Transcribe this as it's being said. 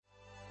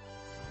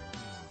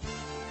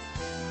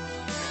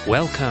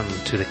Welcome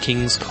to the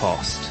King's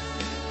Cast,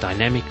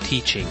 dynamic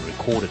teaching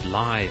recorded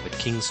live at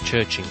King's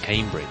Church in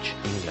Cambridge,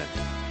 England.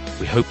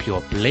 We hope you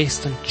are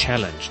blessed and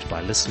challenged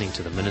by listening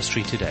to the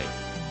ministry today.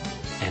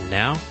 And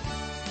now,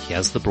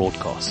 here's the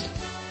broadcast.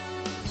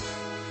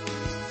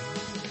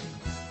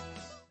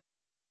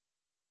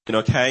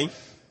 Okay,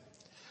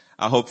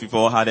 I hope you've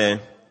all had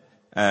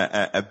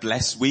a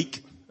blessed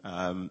week,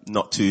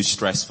 not too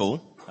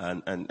stressful,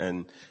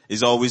 and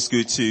it's always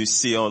good to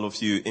see all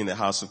of you in the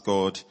house of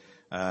God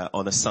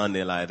on a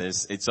Sunday like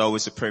this. It's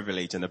always a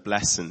privilege and a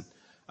blessing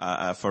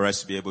for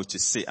us to be able to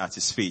sit at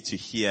His feet to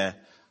hear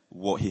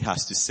what He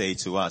has to say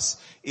to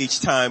us. Each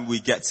time we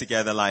get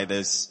together like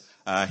this,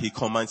 He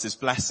commands His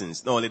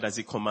blessings. Not only does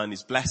He command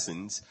His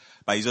blessings,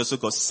 but He's also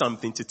got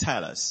something to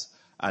tell us.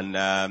 And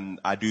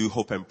I do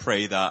hope and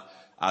pray that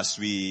as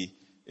we,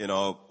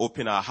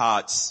 open our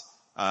hearts,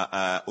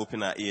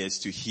 open our ears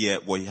to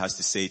hear what He has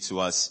to say to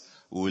us,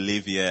 we will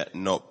leave here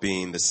not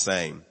being the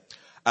same.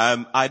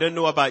 I don't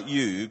know about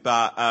you,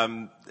 but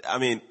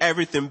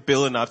everything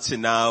building up to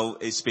now,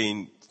 it's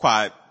been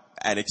quite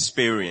an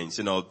experience.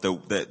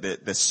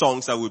 The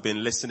songs that we've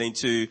been listening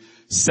to,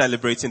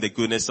 celebrating the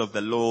goodness of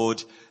the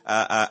Lord,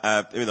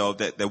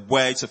 the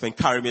words of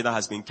encouragement that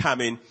has been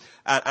coming.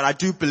 And I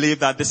do believe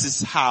that this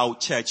is how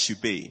church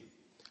should be.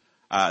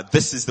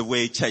 This is the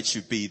way church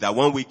should be. That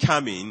when we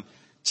come in,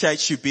 church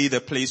should be the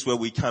place where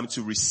we come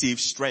to receive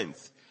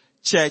strength.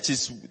 Church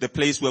is the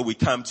place where we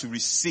come to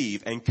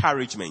receive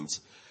encouragement.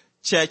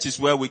 Church is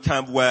where we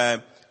come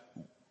with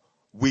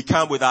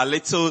our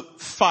little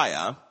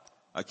fire,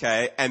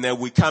 okay, and then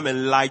we come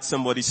and light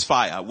somebody's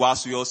fire,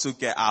 whilst we also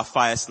get our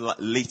fires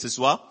lit as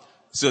well,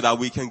 so that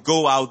we can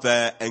go out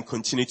there and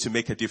continue to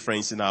make a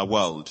difference in our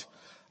world.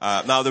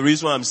 Now the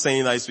reason why I'm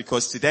saying that is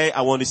because today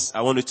I want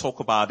to talk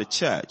about the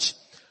church.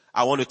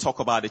 I want to talk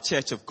about the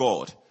church of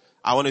God.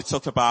 I want to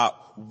talk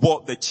about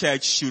what the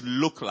church should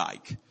look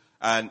like.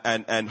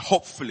 And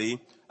hopefully,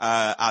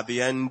 at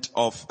the end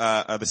of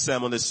the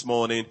sermon this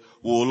morning,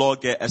 we'll all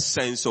get a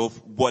sense of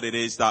what it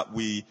is that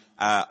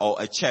or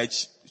a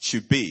church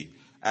should be.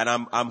 And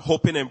I'm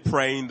hoping and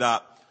praying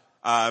that,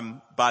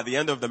 by the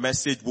end of the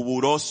message, we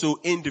would also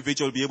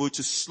individually be able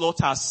to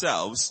slot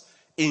ourselves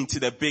into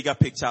the bigger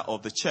picture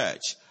of the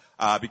church.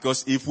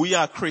 Because if we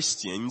are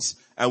Christians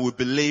and we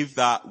believe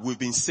that we've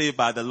been saved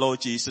by the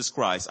Lord Jesus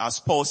Christ, as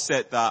Paul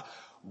said that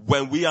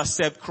when we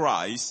accept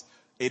Christ,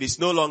 it is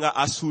no longer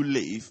us who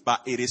live,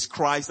 but it is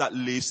Christ that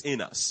lives in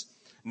us.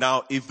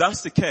 Now, if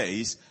that's the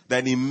case,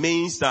 then it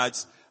means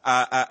that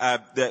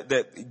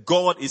that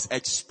God is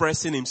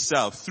expressing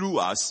Himself through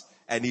us,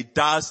 and He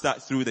does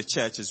that through the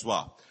church as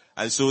well.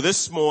 And so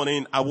this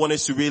morning, I want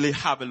us to really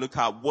have a look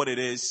at what it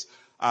is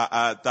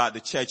that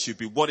the church should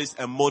be. What is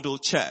a model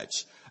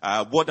church?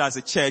 What does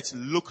a church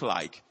look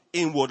like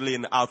inwardly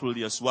and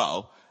outwardly as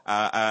well?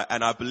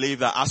 And I believe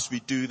that as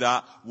we do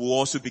that, we'll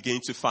also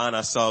begin to find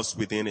ourselves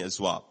within it as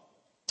well.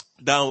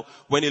 Now,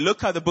 when you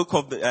look at the book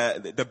of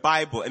the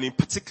Bible, and in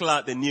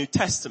particular the New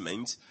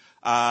Testament,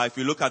 if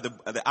you look at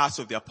the Acts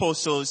of the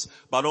Apostles,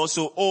 but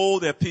also all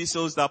the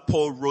epistles that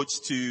Paul wrote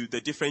to the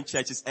different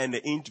churches and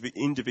the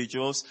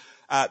individuals,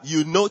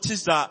 you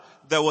notice that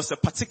there was a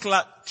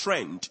particular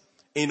trend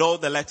in all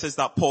the letters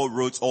that Paul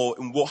wrote or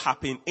in what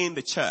happened in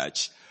the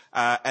church.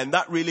 And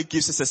that really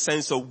gives us a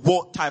sense of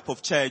what type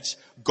of church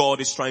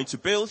God is trying to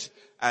build.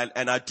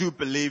 And I do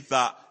believe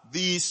that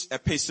these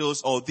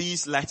epistles or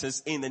these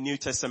letters in the New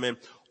Testament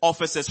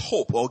offers us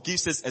hope or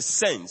gives us a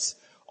sense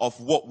of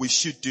what we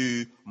should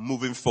do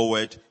moving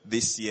forward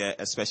this year,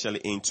 especially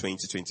in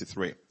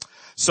 2023.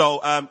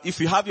 So, if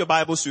you have your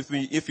Bibles with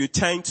me, if you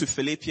turn to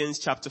Philippians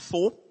chapter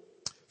 4,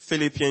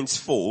 Philippians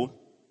 4,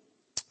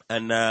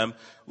 and,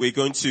 we're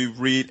going to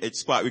read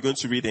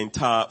the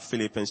entire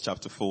Philippians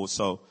chapter 4.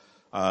 So,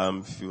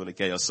 if you want to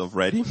get yourself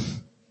ready.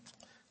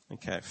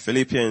 Okay,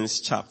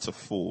 Philippians chapter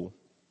 4.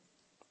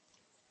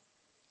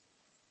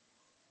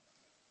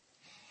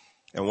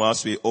 And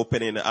whilst we're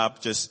opening it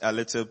up, just a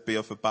little bit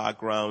of a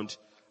background.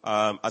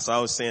 As I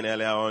was saying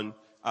earlier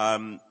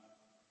on,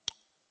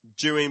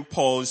 during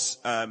Paul's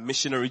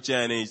missionary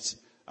journeys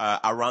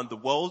around the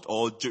world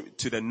or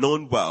to the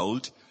known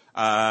world,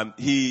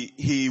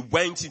 he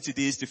went into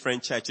these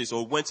different churches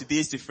or went to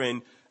these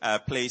different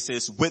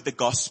places with the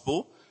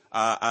gospel.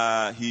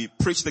 He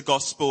preached the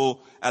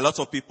gospel. A lot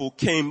of people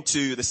came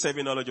to the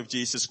saving knowledge of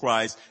Jesus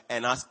Christ,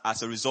 and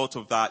as a result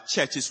of that,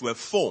 churches were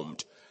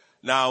formed.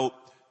 Now,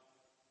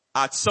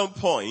 at some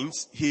point,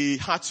 he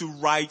had to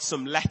write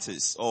some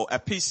letters or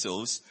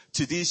epistles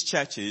to these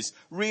churches,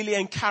 really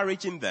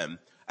encouraging them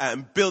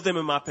and building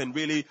them up and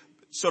really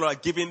sort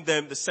of giving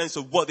them the sense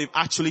of what they've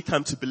actually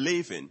come to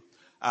believe in.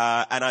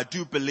 And I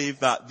do believe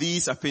that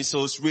these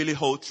epistles really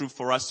hold true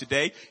for us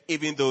today,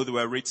 even though they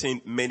were written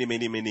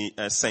many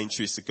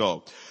centuries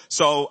ago.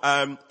 So,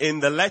 in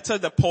the letter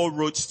that Paul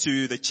wrote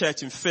to the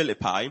church in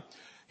Philippi,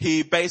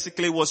 he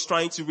basically was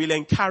trying to really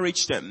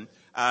encourage them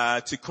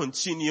to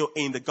continue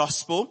in the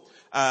gospel.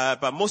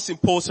 But most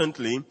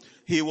importantly,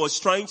 he was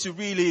trying to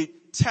really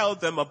tell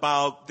them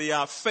about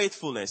their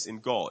faithfulness in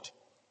God.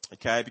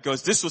 Okay,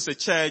 because this was a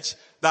church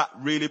that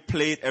really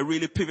played a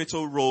really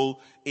pivotal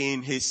role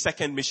in his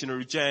second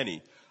missionary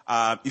journey.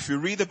 If you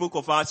read the book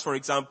of Acts, for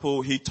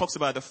example, he talks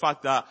about the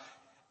fact that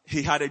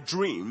he had a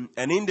dream,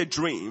 and in the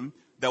dream,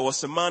 there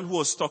was a man who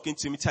was talking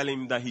to him,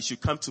 telling him that he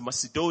should come to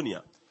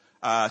Macedonia,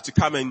 to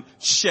come and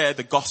share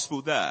the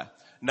gospel there.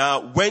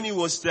 Now, when he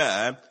was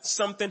there,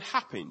 something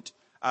happened.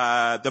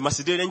 The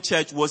Macedonian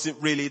church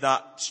wasn't really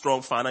that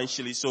strong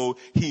financially, so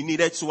he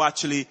needed to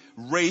actually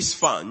raise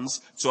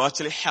funds to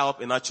actually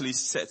help in actually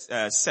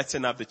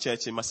setting up the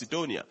church in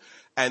Macedonia.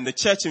 And the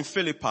church in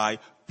Philippi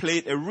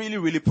played a really,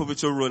 really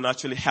pivotal role in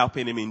actually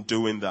helping him in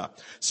doing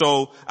that.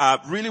 So I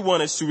really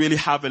want us to really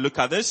have a look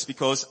at this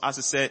because, as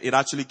I said, it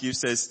actually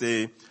gives us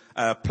the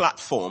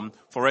platform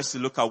for us to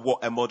look at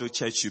what a model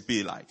church should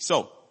be like.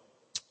 So,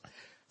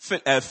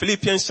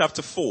 Philippians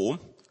chapter 4,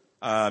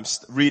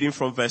 reading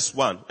from verse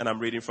 1, and I'm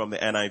reading from the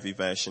NIV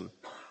version.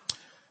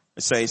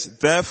 It says,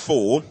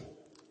 "Therefore,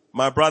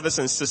 my brothers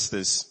and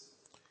sisters,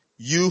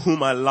 you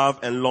whom I love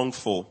and long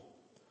for,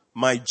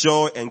 my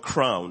joy and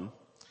crown,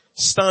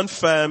 stand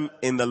firm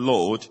in the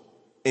Lord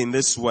in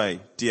this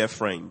way, dear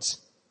friends."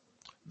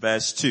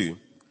 Verse 2,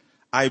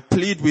 "I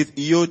plead with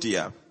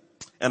Euodia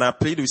and I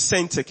plead with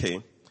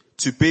Syntyche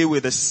to be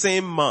with the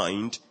same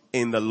mind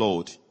in the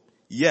Lord.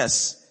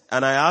 Yes,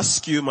 and I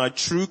ask you, my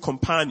true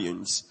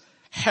companions,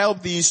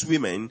 help these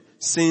women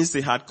since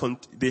they have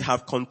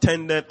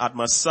contended at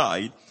my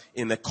side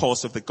in the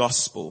cause of the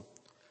gospel,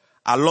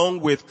 along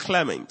with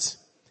Clement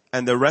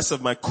and the rest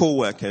of my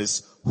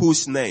co-workers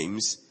whose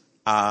names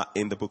are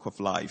in the book of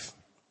life."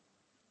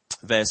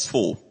 Verse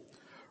 4,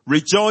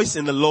 "Rejoice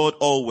in the Lord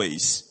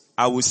always.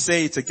 I will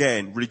say it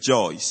again,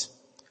 rejoice.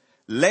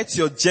 Let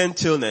your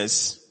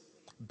gentleness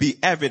be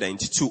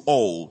evident to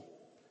all.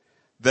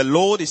 The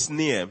Lord is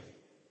near.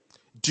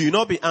 Do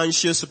not be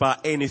anxious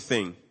about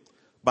anything,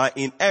 but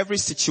in every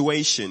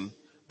situation,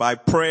 by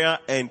prayer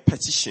and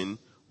petition,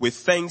 with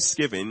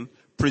thanksgiving,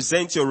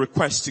 present your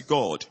requests to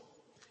God.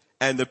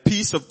 And the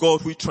peace of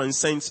God, which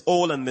transcends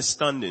all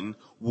understanding,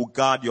 will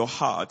guard your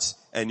hearts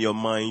and your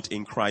mind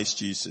in Christ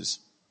Jesus.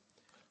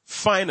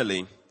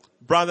 Finally,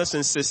 brothers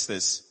and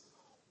sisters,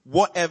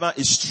 whatever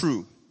is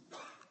true,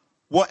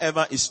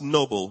 whatever is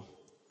noble,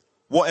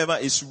 whatever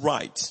is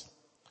right,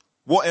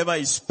 whatever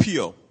is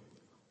pure,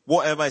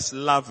 whatever is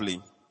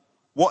lovely,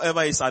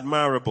 whatever is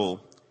admirable,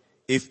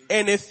 if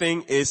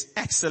anything is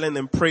excellent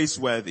and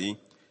praiseworthy,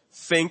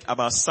 think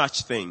about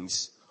such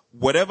things.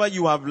 Whatever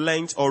you have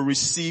learned or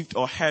received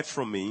or heard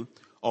from me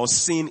or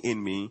seen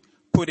in me,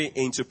 put it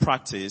into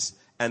practice,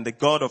 and the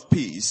God of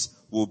peace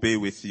will be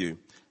with you."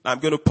 Now I'm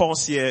going to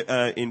pause here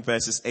in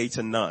verses 8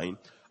 and 9.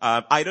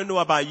 I don't know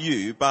about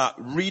you, but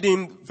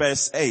reading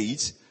verse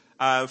 8,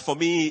 for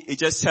me, it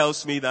just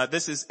tells me that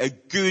this is a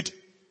good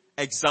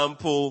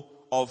example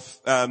of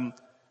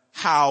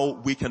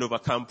how we can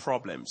overcome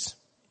problems.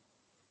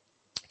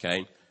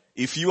 Okay?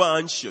 If you are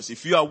anxious,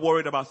 if you are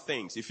worried about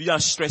things, if you are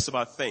stressed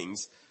about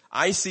things,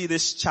 I see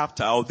this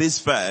chapter or this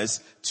verse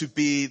to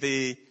be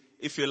the,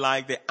 if you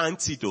like, the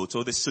antidote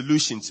or the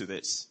solution to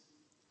this.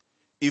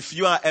 If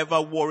you are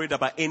ever worried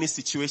about any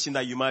situation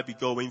that you might be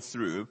going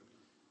through,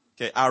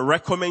 okay, I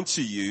recommend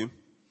to you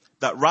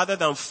that rather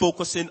than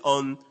focusing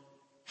on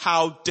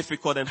how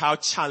difficult and how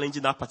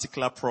challenging that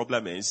particular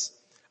problem is,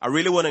 I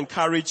really want to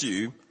encourage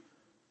you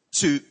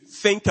to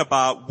think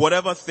about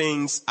whatever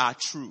things are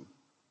true.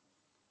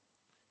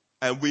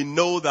 And we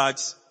know that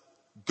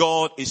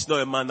God is not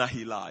a man that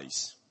he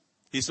lies.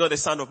 He's not the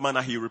son of man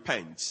that he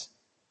repents.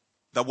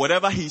 That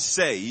whatever he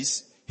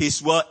says,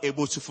 he's well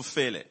able to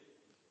fulfill it.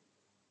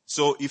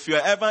 So if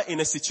you're ever in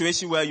a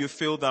situation where you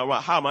feel that,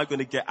 well, how am I going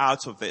to get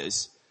out of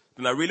this?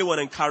 Then I really want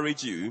to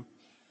encourage you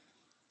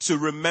to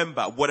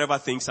remember whatever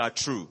things are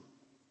true.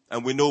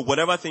 And we know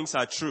whatever things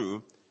are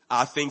true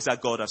are things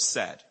that God has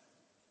said.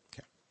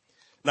 Okay.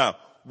 Now,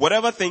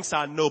 whatever things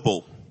are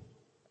noble,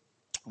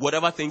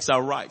 whatever things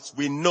are right,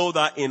 we know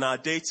that in our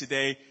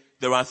day-to-day,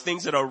 there are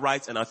things that are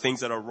right and are things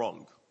that are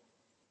wrong.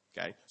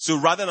 Okay. So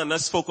rather than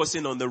us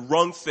focusing on the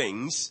wrong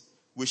things,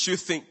 we should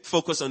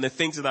focus on the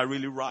things that are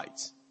really right.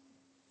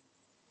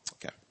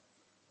 Okay.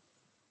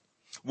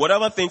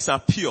 Whatever things are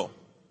pure,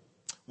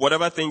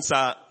 whatever things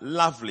are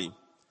lovely,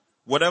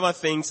 whatever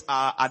things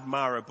are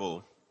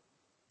admirable,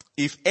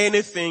 if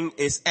anything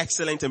is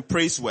excellent and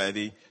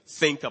praiseworthy,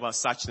 think about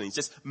such things.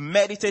 Just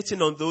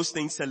meditating on those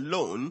things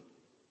alone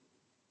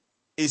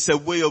is a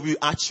way of you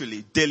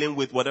actually dealing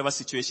with whatever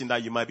situation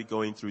that you might be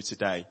going through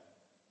today.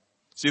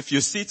 So if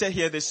you're seated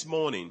here this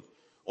morning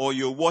or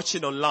you're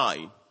watching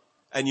online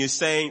and you're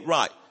saying,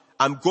 right,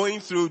 I'm going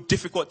through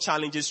difficult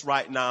challenges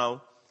right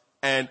now,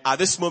 and at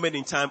this moment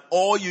in time,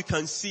 all you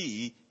can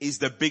see is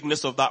the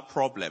bigness of that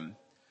problem.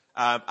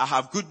 I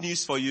have good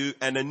news for you,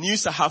 and the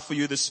news I have for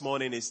you this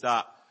morning is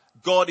that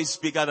God is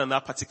bigger than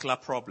that particular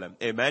problem.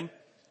 Amen?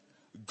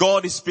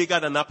 God is bigger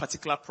than that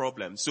particular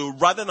problem. So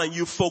rather than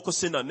you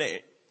focusing on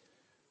it,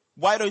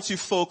 why don't you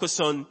focus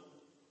on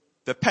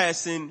the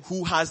person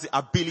who has the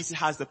ability,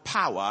 has the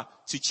power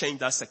to change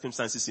that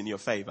circumstances in your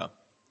favor?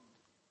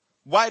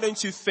 Why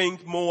don't you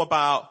think more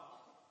about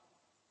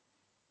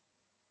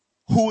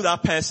who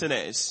that person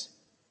is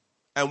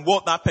and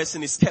what that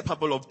person is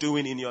capable of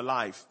doing in your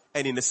life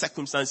and in the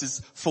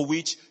circumstances for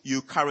which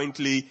you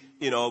currently,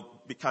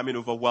 becoming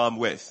overwhelmed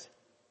with.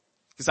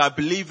 Because I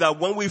believe that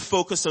when we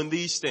focus on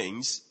these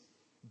things,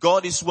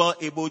 God is well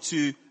able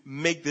to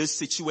make those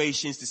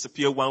situations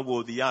disappear one way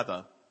or the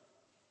other.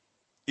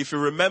 If you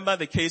remember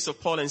the case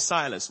of Paul and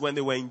Silas when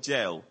they were in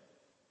jail,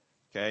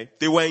 okay,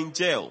 they were in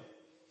jail.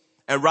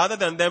 And rather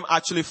than them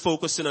actually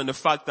focusing on the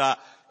fact that,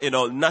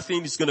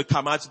 nothing is going to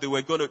come out, they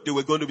were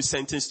going to be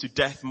sentenced to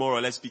death more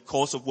or less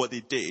because of what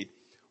they did.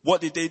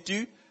 What did they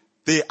do?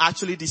 They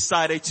actually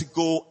decided to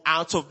go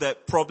out of the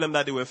problem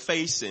that they were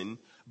facing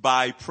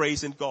by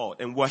praising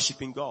God and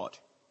worshiping God.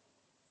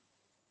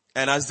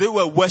 And as they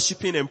were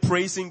worshiping and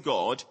praising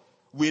God,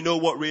 we know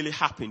what really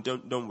happened,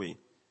 don't we?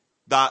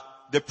 That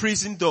the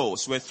prison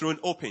doors were thrown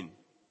open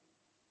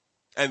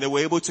and they were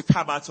able to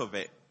come out of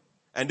it.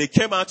 And they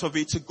came out of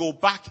it to go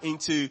back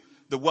into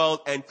the world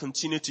and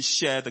continue to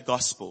share the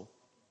gospel.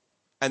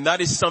 And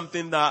that is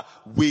something that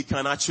we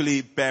can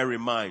actually bear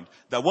in mind.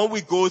 That when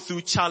we go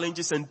through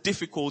challenges and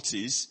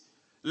difficulties,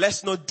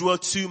 let's not dwell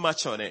too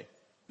much on it.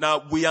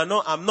 Now,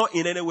 I'm not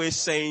in any way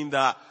saying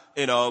that,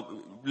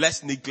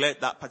 let's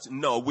neglect that part.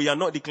 No, we are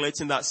not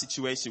neglecting that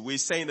situation. We're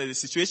saying that the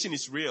situation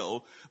is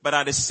real, but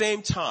at the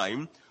same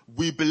time,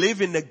 we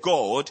believe in a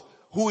God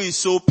who is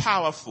so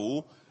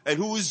powerful and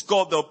who's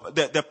got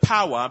the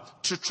power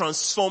to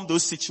transform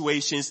those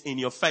situations in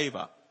your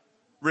favor.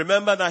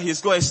 Remember that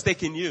He's got a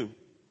stake in you.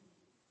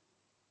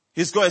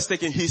 He's got a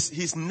stake in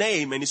his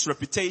name and his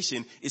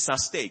reputation is at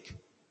stake.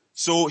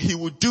 So He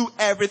will do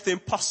everything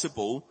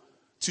possible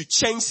to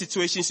change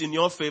situations in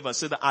your favor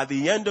so that at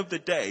the end of the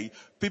day,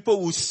 people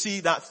will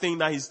see that thing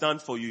that He's done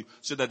for you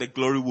so that the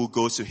glory will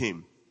go to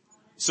Him.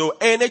 So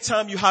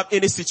anytime you have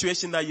any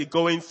situation that you're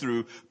going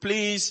through,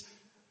 please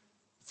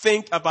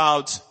think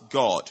about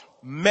God.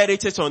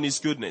 Meditate on His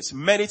goodness.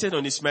 Meditate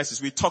on His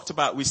mercies. We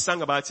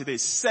sang about today.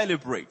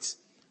 Celebrate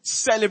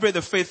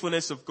the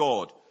faithfulness of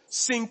God.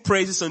 Sing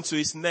praises unto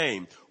His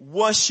name.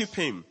 Worship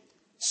Him.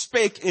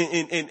 Speak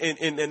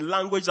in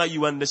language that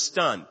you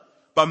understand.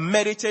 But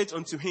meditate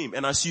unto Him.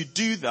 And as you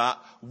do that,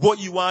 what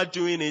you are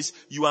doing is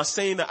you are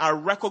saying that I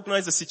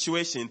recognize the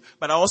situation,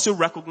 but I also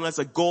recognize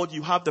that God,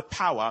 you have the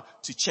power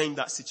to change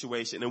that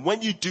situation. And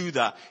when you do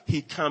that,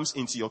 He comes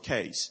into your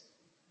case.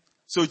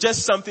 So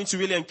just something to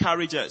really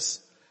encourage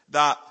us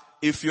that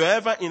if you're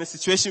ever in a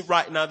situation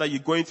right now that you're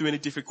going through any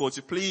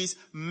difficulty, please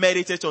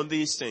meditate on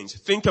these things.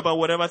 Think about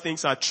whatever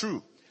things are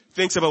true.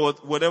 Think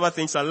about whatever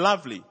things are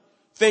lovely.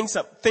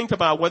 Think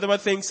about whatever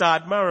things are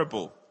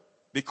admirable.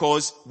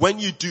 Because when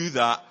you do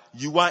that,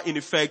 you are in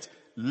effect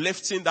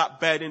lifting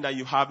that burden that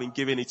you have and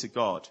giving it to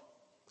God.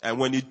 And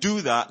when you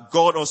do that,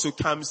 God also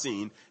comes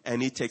in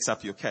and He takes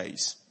up your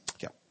case.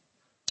 Okay.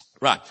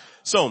 Right.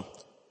 So,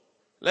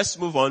 let's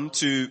move on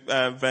to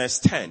verse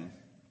 10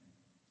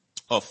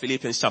 of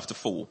Philippians chapter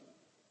 4.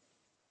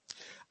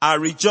 I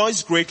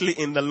rejoice greatly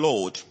in the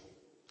Lord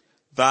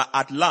that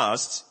at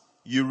last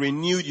you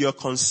renewed your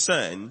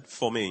concern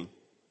for me.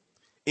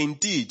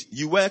 Indeed,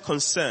 you were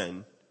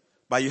concerned,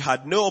 but you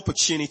had no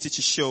opportunity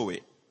to show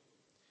it.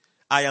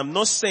 I am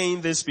not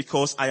saying this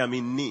because I am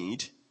in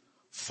need,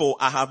 for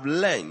I have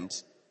learned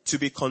to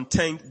be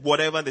content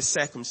whatever the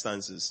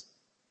circumstances.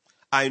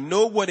 I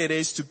know what it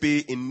is to be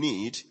in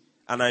need,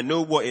 and I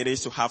know what it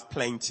is to have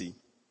plenty.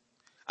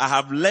 I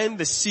have learned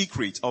the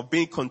secret of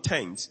being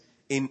content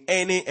in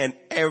any and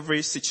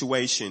every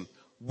situation,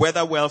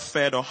 whether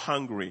well-fed or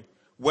hungry,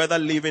 whether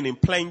living in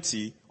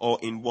plenty or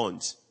in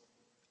want.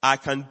 I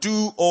can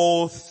do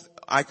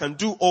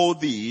all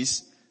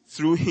these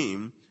through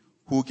Him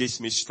who gives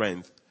me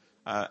strength.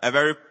 A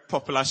very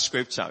popular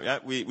scripture. Yeah?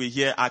 We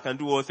hear, I can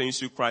do all things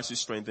through Christ who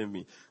strengthens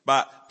me.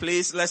 But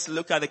please, let's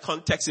look at the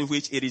context in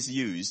which it is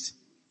used.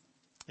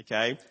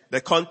 Okay?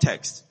 The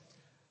context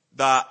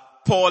that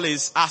Paul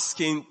is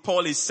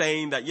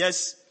saying that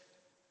yes,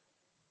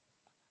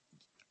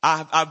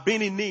 I've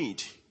been in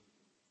need,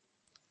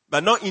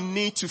 but not in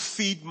need to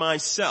feed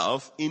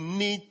myself, in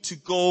need to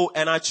go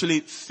and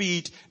actually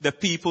feed the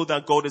people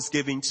that God has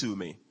given to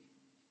me.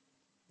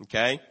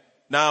 Okay?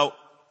 Now,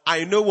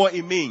 I know what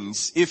it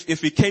means.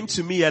 If it came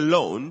to me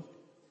alone,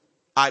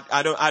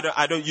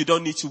 you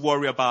don't need to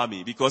worry about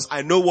me because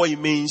I know what it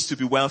means to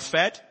be well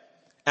fed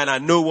and I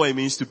know what it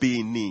means to be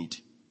in need.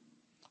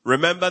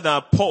 Remember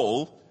that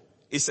Paul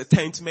is a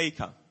tent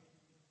maker,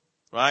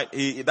 right?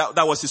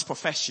 That was his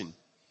profession.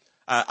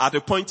 At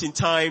a point in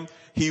time,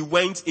 he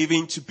went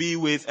even to be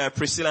with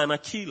Priscilla and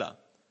Aquila.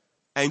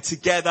 And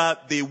together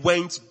they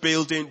went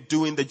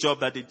doing the job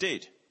that they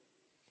did.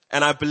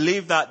 And I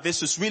believe that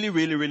this was really,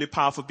 really, really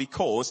powerful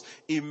because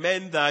it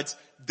meant that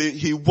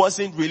he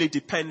wasn't really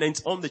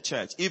dependent on the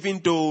church.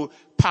 Even though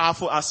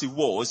powerful as he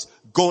was,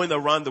 going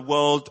around the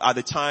world at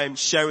the time,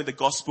 sharing the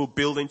gospel,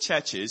 building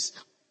churches,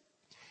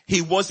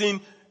 he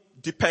wasn't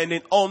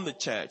dependent on the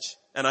church.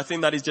 And I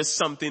think that is just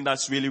something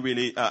that's really,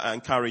 really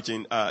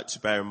encouraging to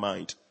bear in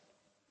mind.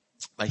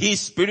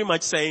 He's pretty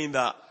much saying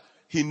that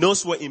he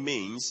knows what it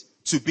means,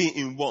 to be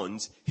in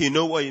want, he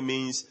knows what it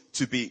means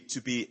to be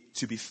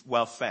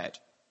well fed.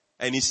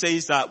 And he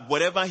says that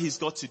whatever he's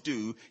got to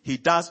do, he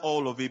does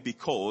all of it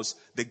because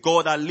the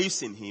God that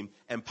lives in him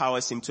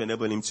empowers him to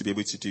enable him to be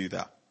able to do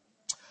that.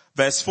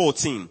 Verse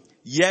 14,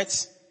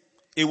 yet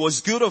it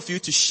was good of you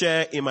to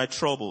share in my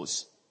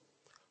troubles.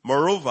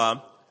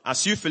 Moreover,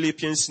 as you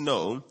Philippians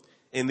know,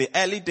 in the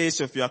early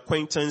days of your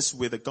acquaintance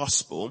with the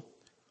gospel,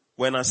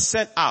 when I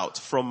set out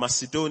from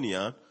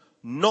Macedonia,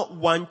 not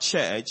one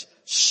church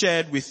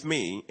shared with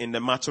me in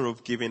the matter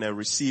of giving and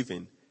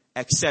receiving,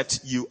 except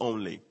you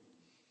only.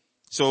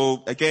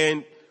 So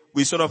again,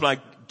 we sort of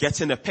like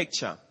getting a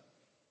picture.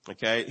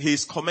 Okay.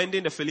 He's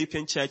commending the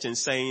Philippian church and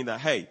saying that,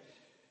 hey,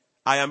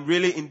 I am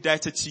really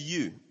indebted to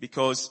you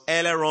because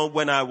earlier on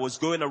when I was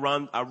going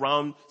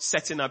around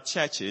setting up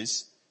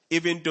churches,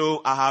 even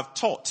though I have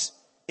taught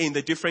in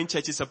the different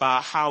churches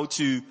about how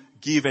to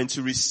give and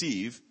to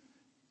receive,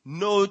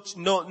 no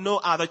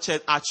other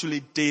church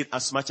actually did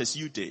as much as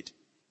you did.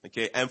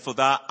 Okay. And for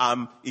that,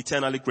 I'm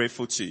eternally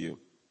grateful to you.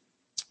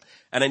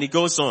 And then he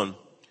goes on.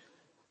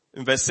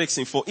 In verse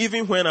 16, for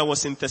even when I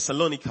was in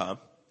Thessalonica,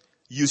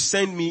 you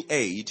sent me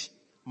aid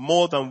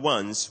more than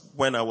once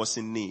when I was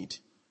in need.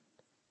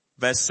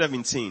 Verse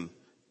 17,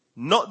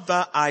 not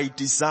that I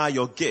desire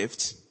your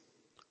gift.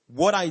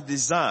 What I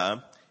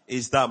desire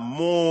is that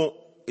more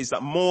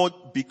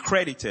be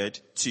credited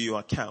to your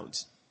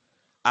account.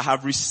 I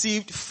have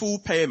received full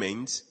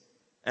payment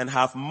and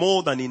have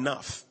more than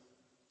enough.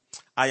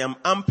 I am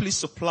amply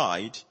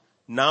supplied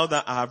now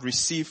that I have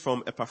received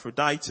from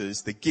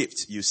Epaphroditus the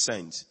gift you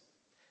sent.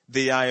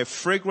 They are a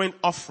fragrant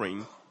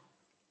offering,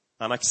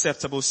 an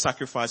acceptable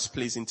sacrifice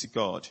pleasing to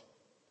God.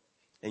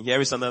 And here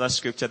is another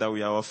scripture that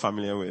we are all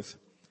familiar with.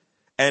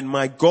 And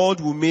my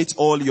God will meet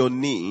all your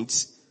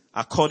needs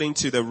according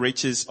to the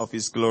riches of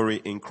his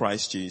glory in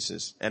Christ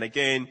Jesus. And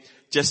again,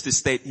 just to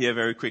state here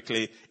very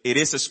quickly, it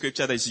is a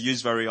scripture that is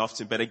used very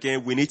often, but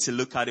again, we need to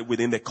look at it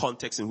within the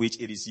context in which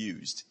it is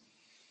used.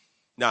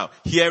 Now,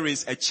 here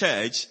is a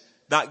church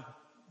that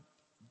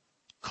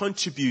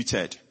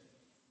contributed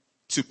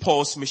to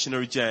Paul's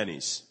missionary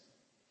journeys.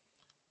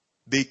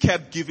 They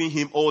kept giving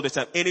him all the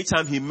time.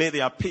 Anytime he made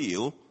the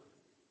appeal,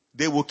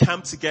 they will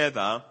come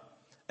together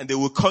and they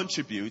will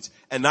contribute,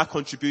 and that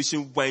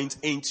contribution went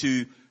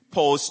into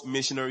Paul's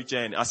missionary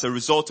journey. As a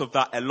result of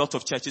that, a lot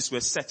of churches were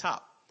set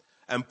up.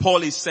 And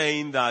Paul is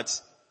saying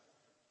that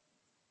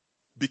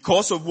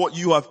because of what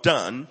you have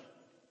done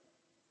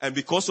and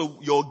because of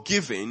your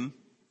giving,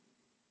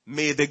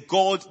 may the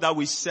God that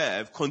we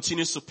serve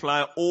continue to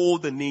supply all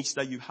the needs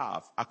that you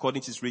have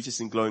according to his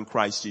riches in glory in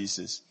Christ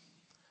Jesus.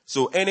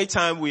 So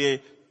anytime we're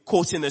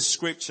quoting a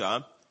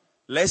scripture,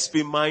 let's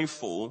be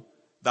mindful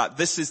that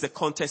this is the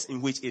context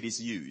in which it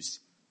is used.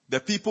 The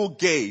people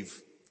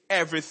gave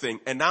everything,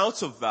 and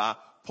out of that,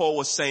 Paul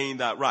was saying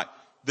that, right,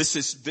 this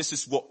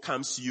is what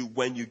comes to you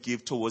when you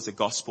give towards the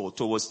gospel,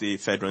 towards the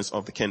furtherance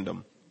of the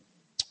kingdom.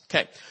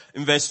 Okay.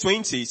 In verse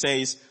 20, it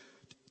says,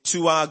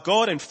 to our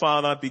God and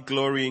Father be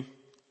glory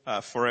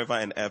forever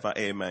and ever.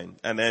 Amen.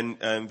 And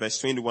then verse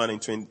 21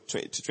 and 20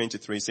 to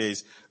 23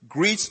 says,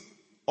 greet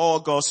all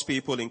God's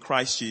people in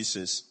Christ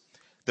Jesus.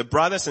 The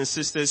brothers and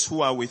sisters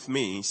who are with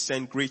me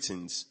send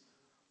greetings.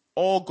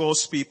 All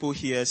God's people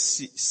here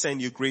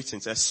send you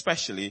greetings,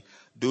 especially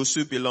those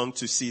who belong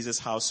to Caesar's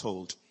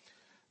household.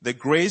 The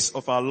grace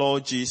of our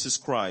Lord Jesus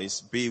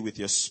Christ be with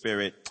your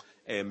spirit.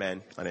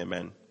 Amen and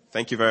amen.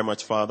 Thank you very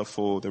much, Father,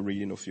 for the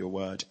reading of your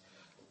word.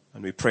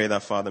 And we pray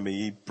that, Father, may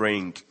you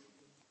bring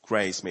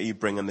grace, may you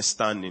bring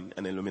understanding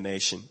and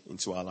illumination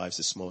into our lives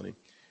this morning.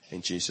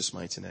 In Jesus'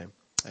 mighty name.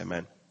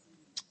 Amen.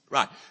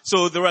 Right.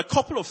 So there are a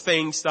couple of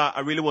things that I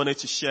really wanted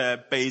to share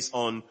based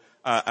on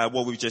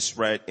what we just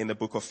read in the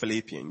book of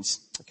Philippians.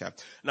 Okay.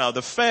 Now,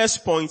 the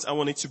first point I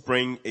wanted to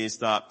bring is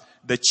that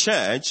the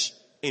church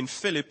in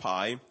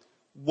Philippi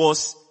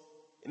was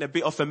in a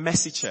bit of a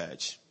messy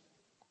church.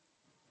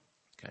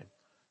 Okay.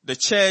 The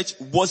church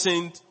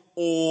wasn't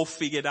all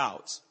figured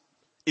out.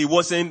 It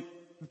wasn't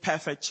a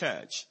perfect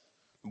church.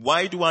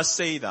 Why do I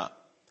say that?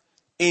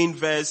 In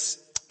verse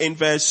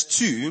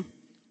 2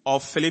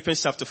 of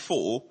Philippians chapter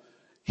 4,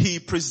 he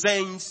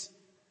presents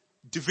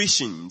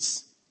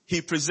divisions.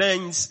 He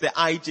presents the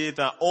idea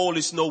that all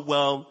is not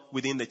well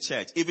within the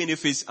church, even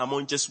if it's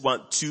among just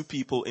two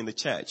people in the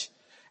church.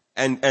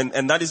 And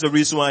that is the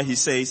reason why he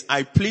says,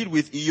 I plead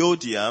with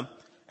Euodia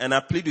and I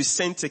plead with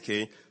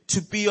Syntyche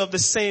to be of the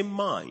same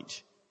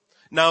mind.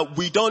 Now,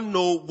 we don't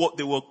know what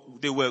they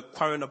were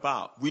quarreling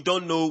about. We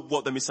don't know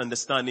what the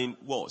misunderstanding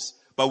was.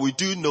 But we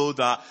do know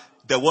that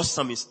there was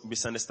some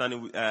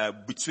misunderstanding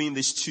between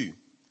these two.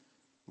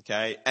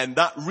 Okay? And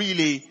that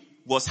really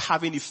was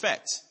having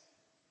effect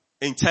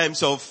in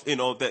terms of,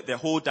 the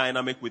whole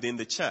dynamic within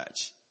the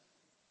church.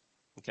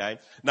 Okay?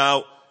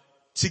 Now,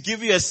 to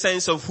give you a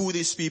sense of who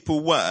these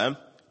people were,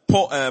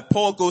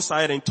 Paul goes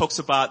ahead and talks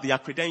about their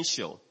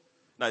credential.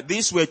 Now,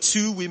 these were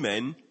two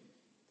women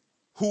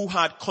who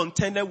had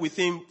contended with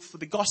him for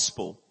the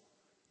gospel.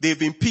 They've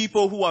been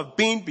people who have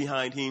been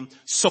behind him,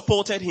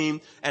 supported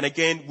him, and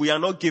again, we are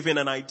not given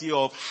an idea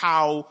of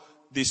how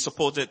they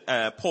supported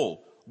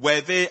Paul?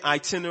 Were they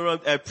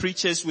itinerant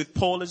preachers with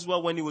Paul as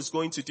well when he was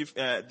going to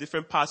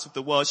different parts of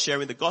the world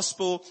sharing the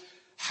gospel?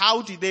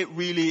 How did they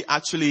really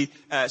actually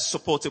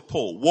support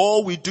Paul?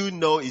 What we do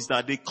know is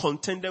that they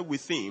contended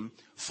with him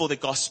for the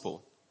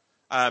gospel.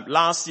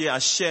 Last year I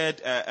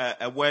shared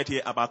a word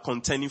here about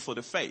contending for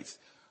the faith.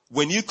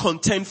 When you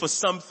contend for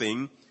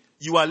something,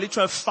 you are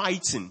literally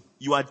fighting.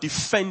 You are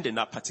defending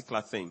that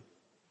particular thing.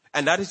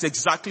 And that is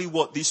exactly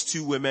what these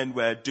two women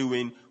were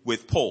doing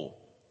with Paul.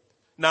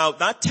 Now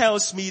that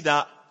tells me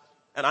that,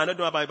 and I don't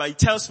know about it, but it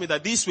tells me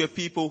that these were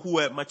people who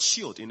were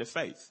matured in the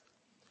faith.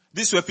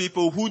 These were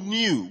people who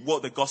knew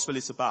what the gospel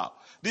is about.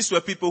 These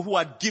were people who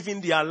had given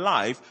their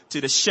life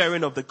to the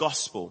sharing of the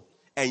gospel.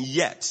 And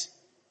yet,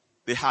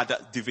 they had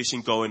that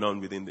division going on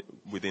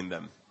within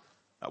them.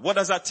 What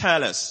does that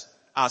tell us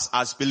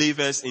as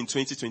believers in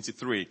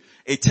 2023?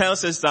 It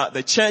tells us that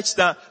the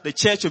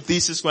church of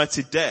Jesus Christ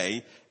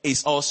today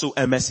is also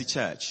a messy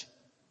church.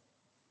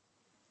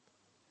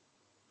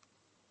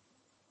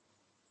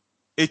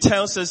 It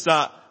tells us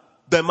that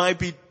there might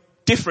be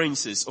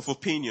differences of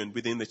opinion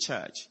within the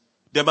church.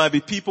 There might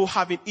be people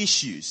having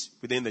issues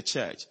within the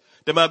church.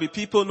 There might be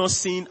people not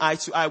seeing eye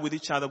to eye with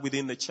each other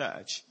within the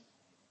church.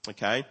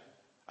 Okay?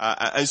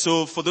 And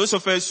so for those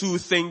of us who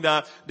think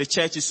that the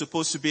church is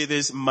supposed to be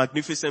this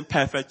magnificent,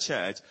 perfect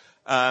church,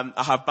 I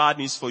have bad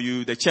news for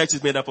you. The church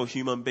is made up of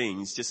human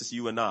beings, just as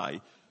you and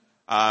I.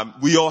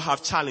 We all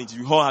have challenges.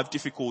 We all have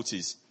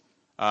difficulties.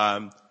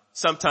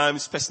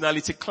 Sometimes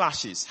personality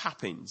clashes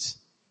happens.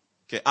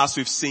 Okay, as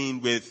we've seen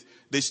with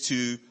these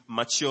two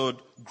matured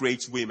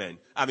great women.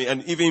 I mean,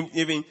 and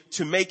even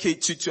to make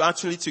it, to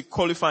actually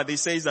qualify, they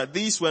say that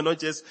these were not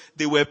just,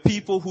 they were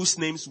people whose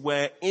names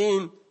were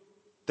in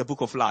the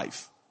book of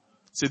life.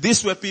 So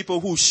these were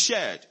people who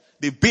shared.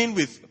 They've been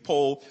with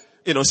Paul,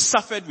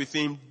 suffered with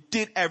him,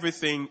 did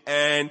everything,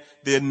 and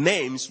their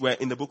names were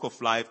in the book of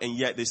life, and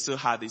yet they still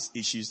had these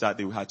issues that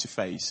they had to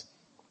face.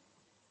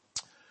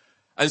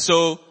 And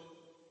so,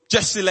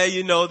 just to let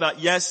you know that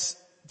yes,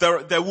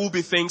 there will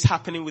be things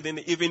happening within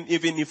it,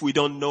 even if we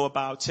don't know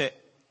about it.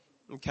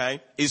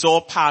 Okay? It's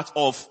all part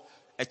of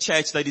a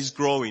church that is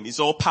growing. It's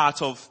all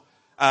part of,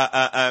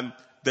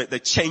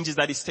 the changes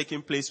that is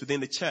taking place within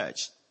the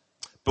church.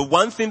 But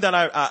one thing that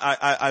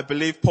I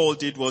believe Paul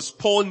did was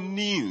Paul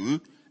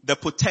knew the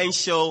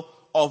potential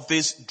of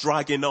this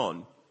dragging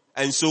on.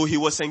 And so he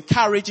was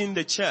encouraging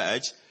the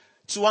church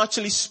to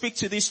actually speak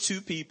to these two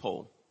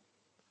people.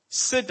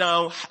 Sit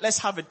down, let's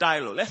have a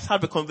dialogue, let's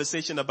have a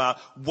conversation about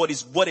what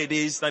it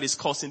is that is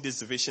causing this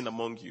division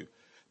among you.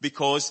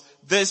 Because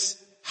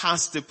this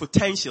has the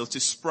potential to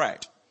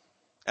spread.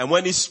 And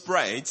when it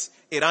spreads,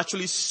 it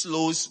actually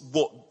slows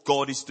what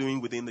God is doing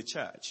within the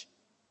church.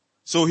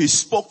 So he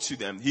spoke to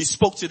them. He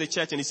spoke to the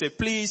church and he said,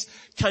 please,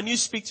 can you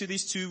speak to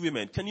these two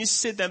women? Can you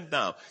sit them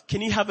down?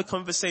 Can you have a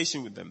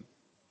conversation with them?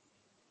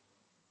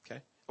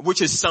 Okay.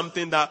 Which is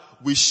something that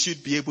we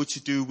should be able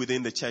to do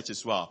within the church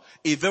as well.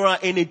 If there are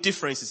any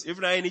differences, if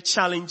there are any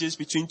challenges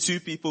between two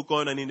people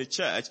going on in the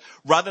church,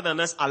 rather than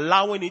us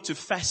allowing it to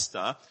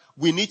fester,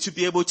 we need to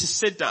be able to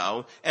sit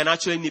down and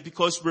actually,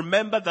 because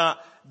remember that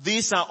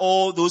these are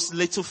all those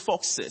little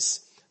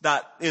foxes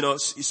that,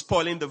 is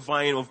spoiling the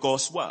vine of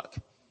God's work.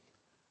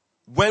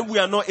 When we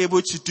are not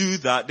able to do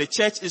that, the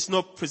church is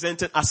not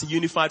presented as a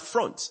unified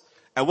front.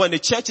 And when the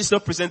church is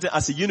not presented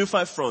as a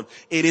unified front,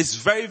 it is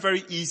very,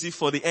 very easy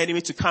for the enemy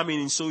to come in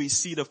and sow his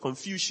seed of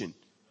confusion. It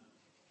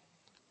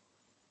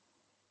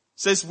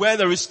says where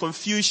there is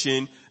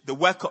confusion, the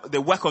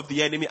work of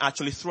the enemy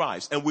actually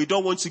thrives. And we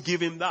don't want to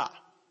give him that.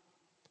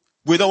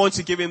 We don't want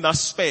to give him that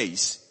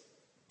space.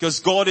 Because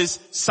God has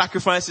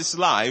sacrificed his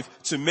life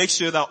to make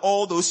sure that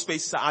all those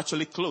spaces are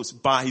actually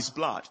closed by his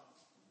blood.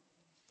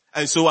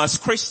 And so as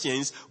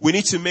Christians, we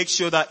need to make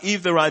sure that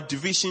if there are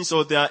divisions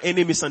or there are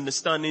any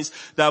misunderstandings,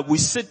 that we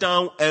sit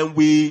down and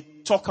we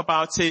talk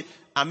about it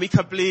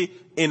amicably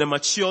in a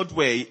matured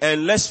way.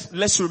 And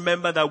let's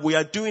remember that we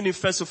are doing it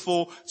first of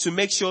all to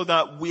make sure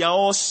that we are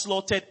all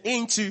slotted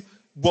into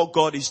what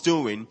God is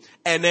doing.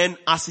 And then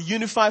as a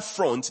unified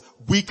front,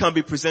 we can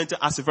be presented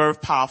as a very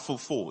powerful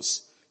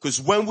force. Because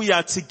when we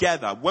are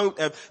together, when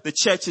the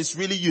church is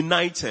really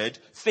united,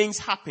 things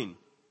happen.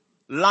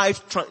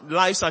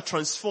 Lives are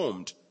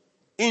transformed.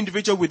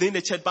 Individual within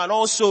the church, but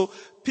also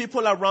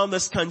people around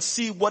us can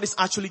see what is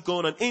actually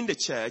going on in the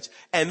church,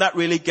 and that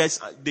really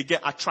they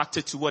get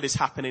attracted to what is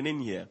happening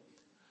in here.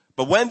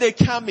 But when they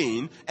come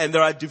in and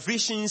there are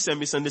divisions and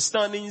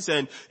misunderstandings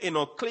and,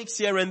 cliques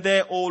here and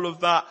there, all of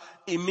that,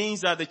 it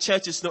means that the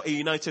church is not a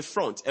united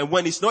front. And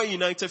when it's not a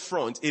united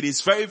front, it is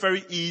very,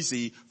 very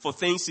easy for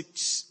things to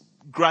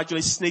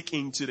gradually sneak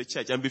into the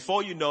church. And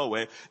before you know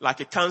it, like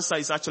a cancer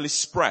is actually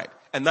spread.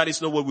 And that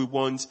is not what we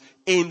want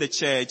in the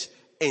church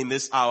in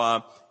this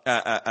hour,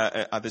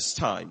 at this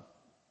time.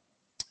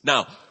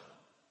 Now,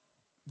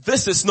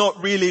 this is not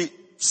really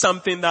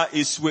something that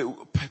is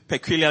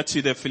peculiar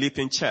to the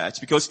Philippian church,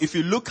 because if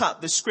you look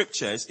at the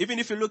scriptures, even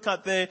if you look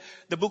at the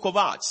book of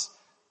Acts,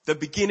 the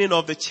beginning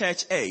of the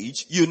church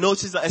age, you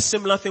notice that a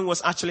similar thing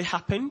was actually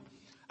happening.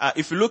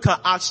 If you look at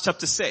Acts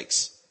chapter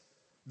 6,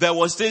 there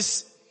was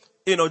this,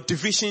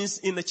 divisions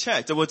in the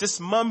church. There was this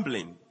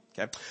mumbling.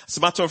 Okay. As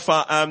a matter of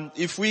fact,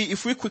 if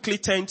we quickly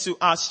turn to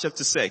Acts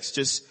chapter 6,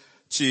 just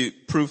to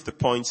prove the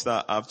points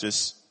that I've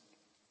just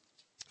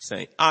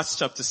said. Acts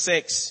chapter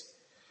 6,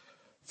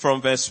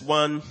 from verse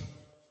 1.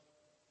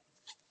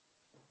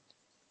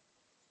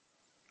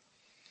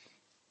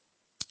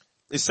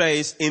 It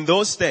says, in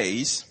those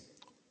days,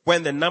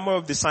 when the number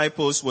of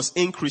disciples was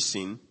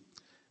increasing,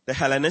 the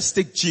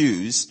Hellenistic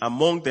Jews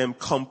among them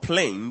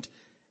complained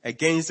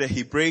against the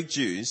Hebraic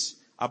Jews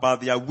about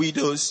their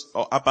widows,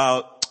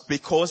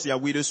 because their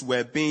widows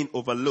were being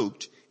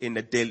overlooked in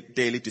the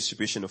daily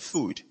distribution of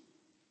food.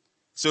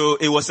 So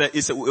it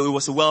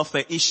was a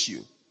welfare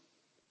issue.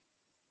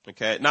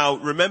 Okay. Now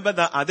remember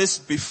that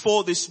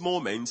before this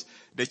moment,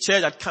 the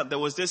church had come, there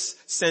was this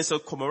sense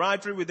of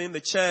camaraderie within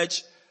the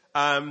church.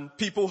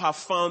 People have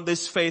found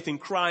this faith in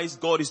Christ.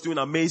 God is doing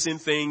amazing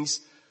things.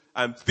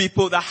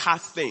 People that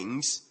had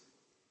things,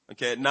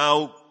 okay,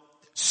 now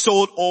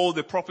sold all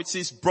the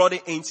properties, brought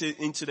it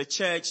into the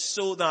church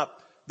so that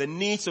the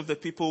needs of the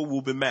people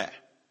will be met.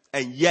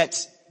 And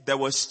yet there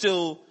was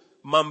still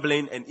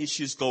mumbling and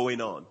issues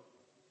going on.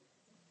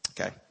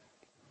 Okay.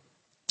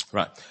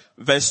 Right.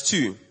 Verse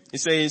 2. It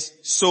says,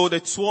 so the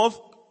 12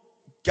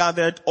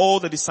 gathered all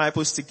the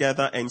disciples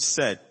together and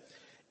said,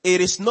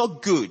 it is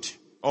not good,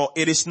 or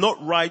it is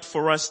not right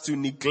for us to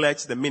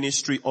neglect the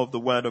ministry of the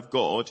word of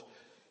God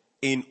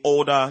in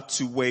order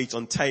to wait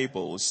on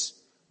tables.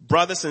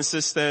 Brothers and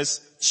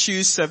sisters,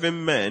 choose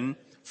 7 men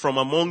from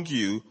among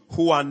you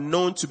who are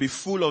known to be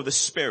full of the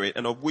Spirit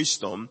and of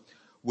wisdom.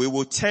 We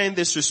will turn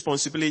this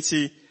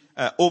responsibility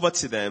over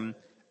to them,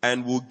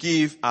 and will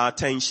give our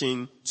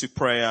attention to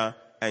prayer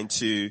and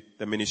to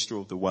the ministry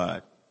of the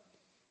word.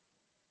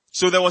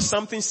 So there was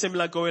something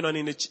similar going on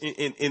in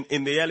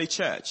the early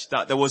church,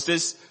 that there was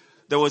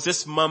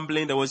this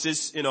mumbling, there was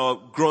this,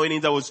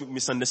 groaning, there was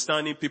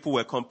misunderstanding, people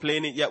were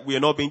complaining, yet we are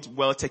not being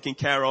well taken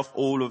care of,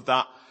 all of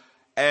that.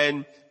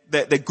 And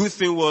the good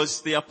thing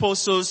was the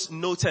apostles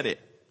noted it.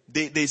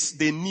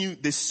 They knew,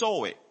 they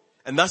saw it.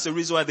 And that's the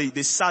reason why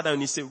they sat down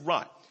and said,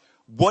 right,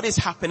 what is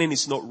happening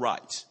is not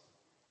right.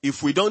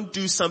 If we don't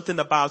do something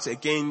about it,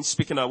 again,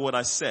 speaking of what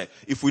I said,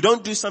 if we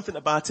don't do something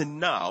about it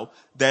now,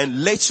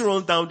 then later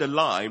on down the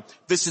line,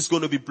 this is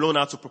going to be blown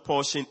out of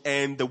proportion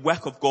and the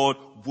work of God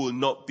will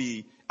not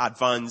be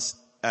advanced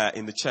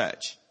in the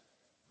church.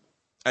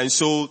 And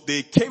so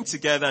they came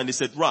together and they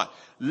said, right,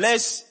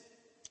 let's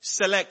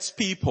select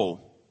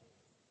people.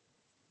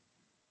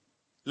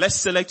 Let's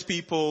select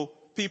people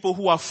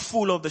who are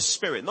full of the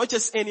Spirit. Not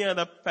just any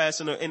other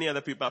person or any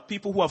other people, but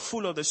people who are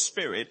full of the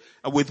Spirit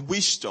and with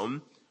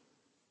wisdom.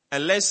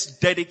 And let's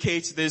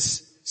dedicate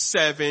this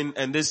serving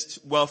and this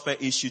welfare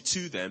issue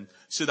to them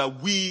so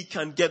that we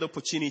can get the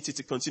opportunity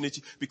to continue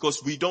to,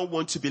 because we don't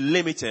want to be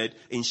limited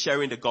in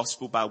sharing the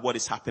gospel by what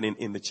is happening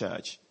in the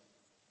church.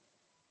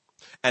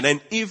 And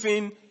then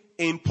even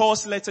in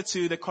Paul's letter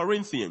to the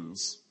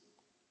Corinthians,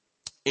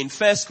 in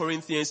 1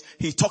 Corinthians,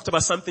 he talked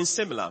about something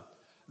similar.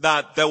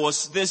 That there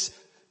was this,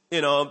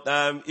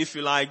 if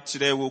you like,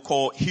 today we'll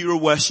call hero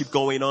worship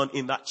going on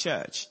in that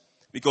church.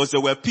 Because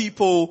there were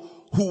people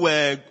who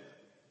were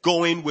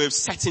going with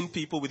certain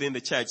people within the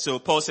church. So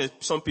Paul said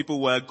some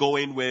people were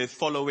going with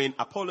following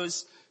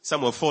Apollos,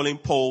 some were following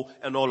Paul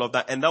and all of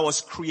that. And that was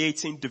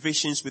creating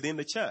divisions within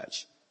the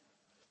church.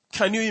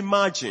 Can you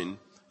imagine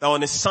that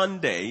on a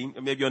Sunday,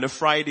 maybe on a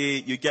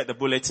Friday, you get the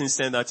bulletin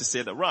sent out to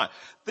say that, right,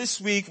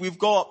 this week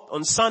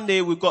on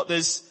Sunday we've got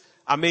this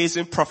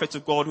amazing prophet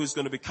of God who's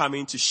going to be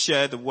coming to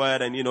share the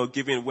word and,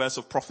 giving words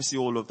of prophecy,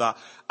 all of that.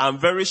 I'm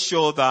very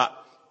sure that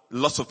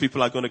lots of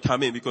people are going to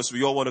come in because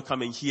we all want to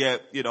come and hear,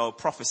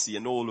 prophecy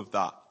and all of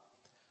that.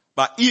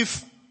 But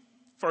if,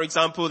 for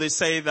example, they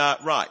say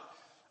that, right,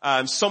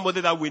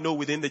 somebody that we know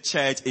within the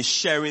church is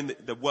sharing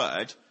the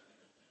word,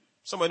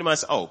 somebody might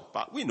say, oh,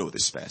 but we know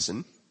this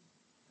person.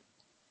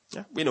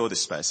 Yeah, we know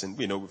this person.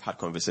 We know we've had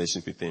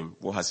conversations with him.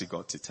 What has he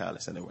got to tell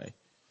us anyway?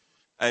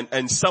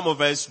 And some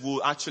of us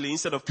will actually,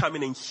 instead of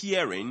coming and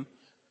hearing,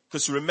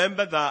 because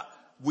remember that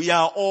we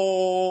are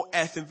all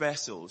earthen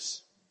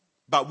vessels.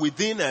 But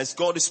within us,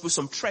 God has put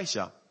some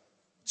treasure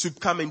to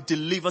come and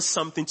deliver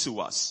something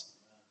to us.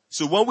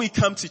 So when we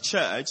come to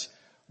church,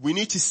 we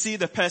need to see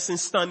the person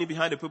standing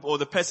behind the pulpit or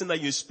the person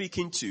that you're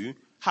speaking to,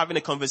 having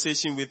a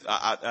conversation with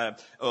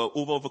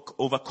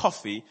over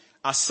coffee,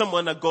 as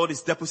someone that God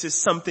has deposited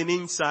something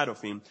inside of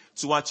him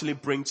to actually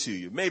bring to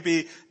you.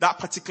 Maybe that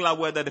particular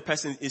word that the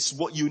person is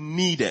what you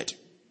needed.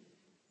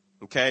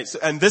 Okay, so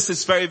and this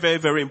is very, very,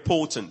 very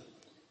important.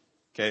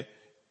 Okay.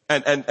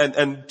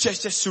 And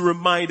just to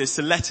remind us,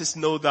 to let us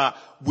know that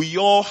we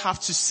all have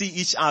to see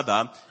each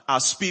other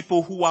as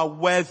people who are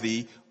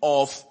worthy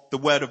of the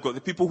word of God,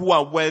 the people who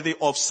are worthy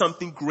of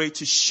something great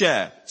to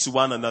share to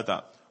one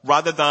another,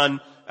 rather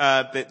than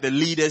the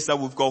leaders that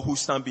we've got who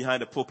stand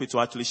behind the pulpit to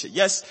actually share.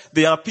 Yes,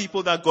 there are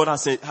people that God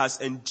has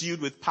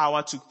endued with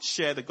power to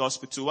share the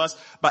gospel to us,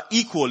 but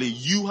equally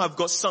you have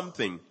got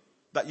something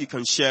that you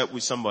can share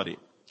with somebody.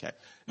 Okay.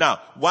 Now,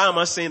 why am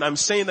I saying? I'm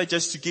saying that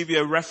just to give you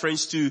a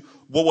reference to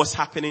what was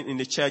happening in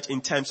the church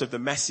in terms of the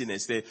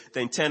messiness, the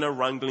internal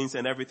wranglings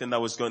and everything that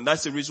was going.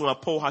 That's the reason why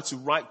Paul had to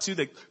write to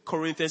the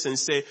Corinthians and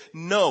say,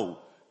 no,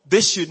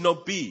 this should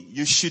not be.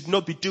 You should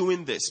not be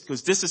doing this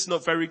because this is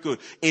not very good.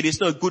 It is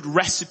not a good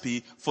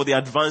recipe for the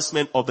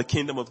advancement of the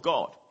kingdom of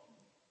God.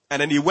 And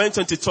then he went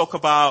on to talk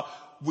about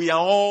we are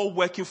all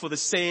working for the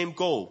same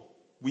goal.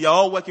 We are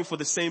all working for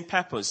the same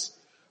purpose.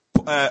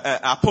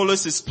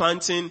 Apollos is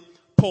planting,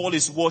 Paul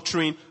is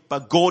watering,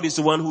 but God is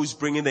the one who is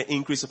bringing the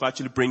increase of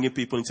actually bringing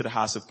people into the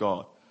house of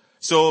God.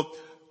 So,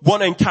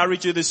 want to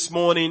encourage you this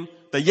morning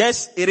that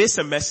yes, it is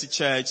a messy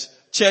church.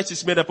 Church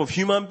is made up of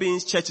human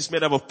beings. Church is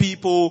made up of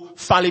people,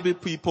 fallible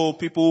people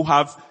who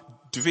have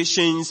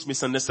divisions,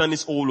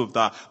 misunderstandings, all of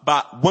that.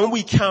 But when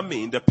we come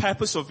in, the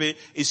purpose of it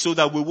is so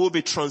that we will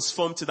be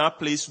transformed to that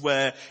place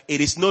where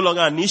it is no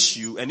longer an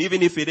issue. And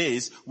even if it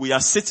is, we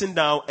are sitting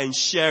down and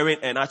sharing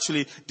and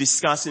actually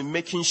discussing,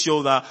 making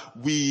sure that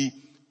we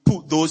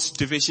put those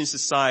divisions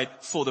aside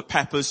for the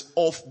purpose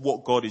of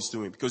what God is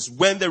doing. Because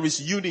when there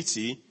is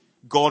unity,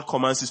 God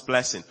commands His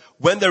blessing.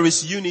 When there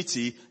is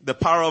unity, the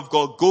power of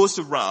God goes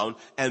around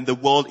and the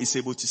world is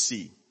able to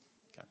see.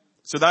 Okay.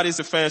 So that is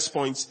the first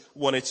point I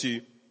wanted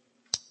to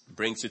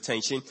bring to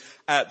attention.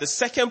 The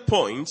second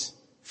point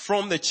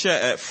from the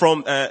church,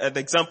 the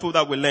example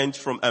that we learned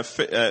from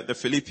the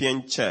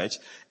Philippian church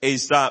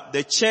is that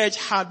the church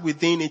had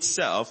within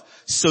itself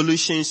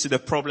solutions to the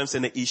problems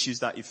and the issues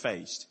that it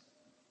faced.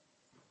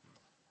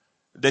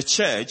 The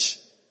church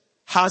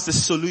has the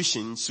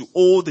solutions to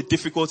all the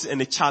difficulties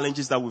and the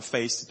challenges that we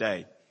face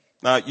today.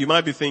 Now, you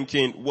might be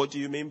thinking, what do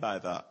you mean by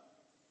that?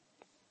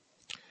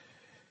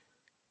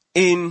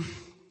 In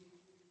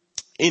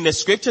the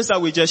scriptures that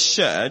we just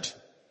shared,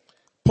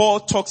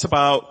 Paul talks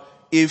about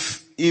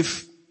if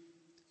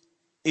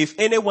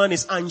anyone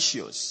is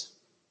anxious,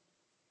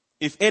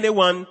 if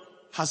anyone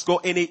has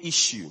got any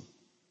issue,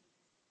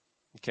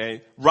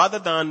 okay, rather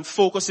than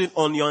focusing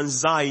on your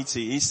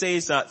anxiety, he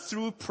says that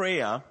through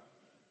prayer,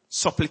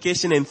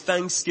 supplication and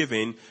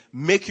thanksgiving,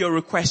 make your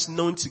request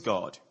known to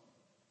God.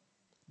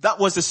 That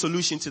was the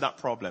solution to that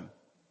problem.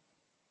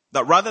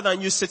 That rather than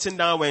you sitting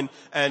down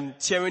and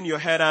tearing your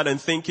head out and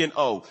thinking,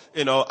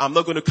 I'm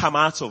not going to come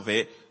out of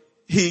it,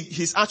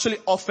 he's actually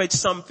offered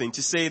something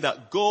to say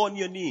that go on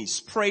your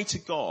knees, pray to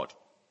God.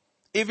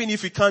 Even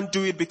if you can't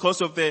do it because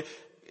of the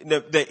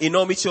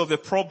enormity of the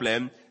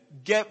problem,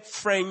 get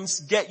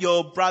friends, get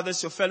your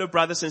brothers, your fellow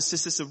brothers and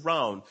sisters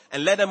around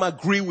and let them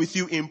agree with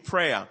you in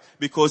prayer,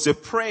 because the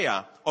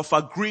prayer of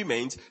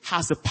agreement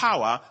has the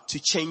power to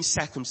change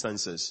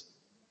circumstances.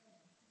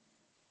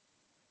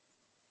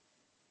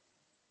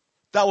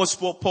 That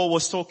was what Paul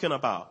was talking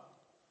about.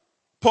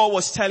 Paul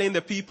was telling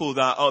the people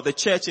that, or the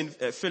church in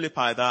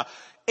Philippi, that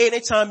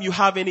anytime you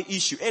have any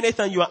issue,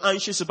 anytime you are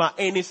anxious about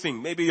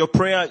anything, maybe your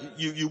prayer,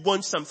 you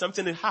want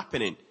something is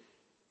happening,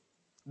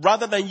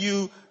 rather than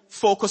you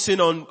focusing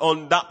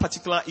on that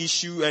particular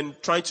issue and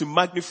trying to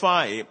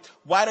magnify it,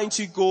 why don't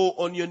you go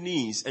on your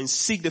knees and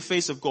seek the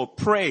face of God,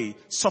 pray,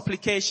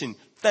 supplication,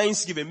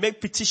 thanksgiving,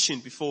 make petition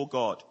before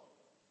God.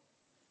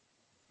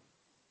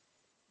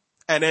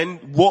 And then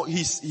what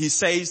he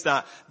says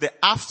that the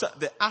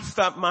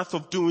aftermath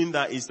of doing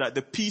that is that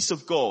the peace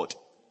of God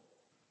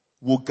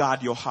will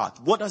guard your heart.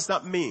 What does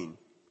that mean?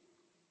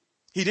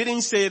 He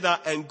didn't say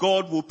that, and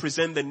God will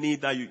present the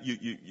need that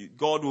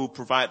God will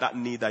provide that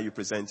need that you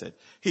presented.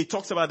 He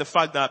talks about the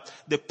fact that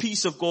the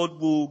peace of God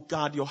will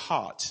guard your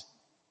heart.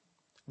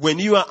 When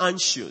you are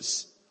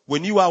anxious,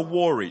 when you are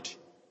worried,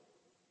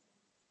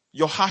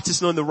 your heart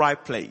is not in the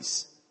right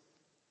place.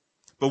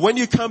 But when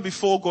you come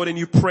before God and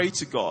you pray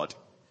to God,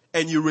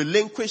 and you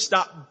relinquish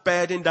that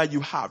burden that you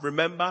have.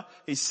 Remember,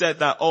 he said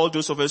that all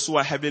those of us who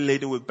are heavily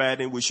laden with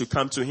burden, we should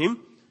come to him.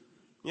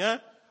 Yeah?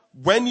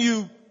 When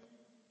you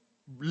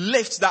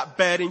lift that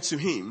burden to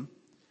him,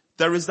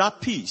 there is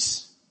that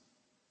peace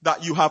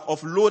that you have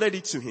offloaded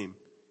it to him.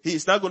 He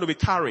is not going to be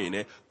carrying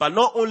it. But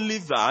not only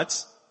that,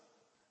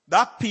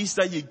 that peace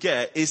that you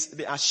get is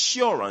the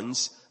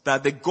assurance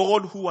that the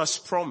God who has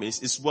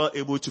promised is well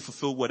able to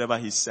fulfill whatever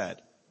he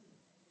said.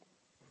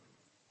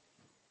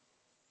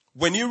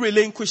 When you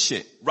relinquish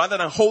it, rather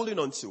than holding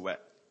on to it,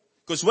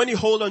 because when you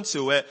hold on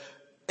to it,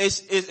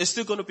 it's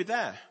still going to be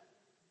there.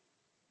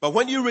 But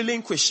when you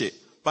relinquish it,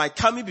 by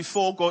coming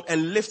before God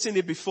and lifting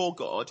it before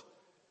God,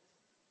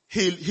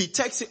 He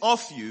takes it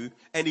off you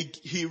and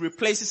He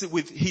replaces it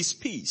with His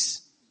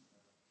peace.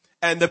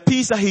 And the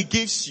peace that He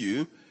gives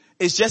you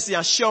is just the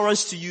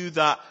assurance to you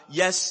that,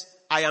 yes,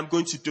 I am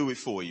going to do it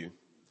for you.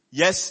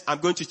 Yes, I'm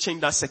going to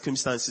change that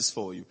circumstances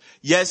for you.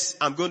 Yes,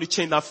 I'm going to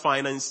change that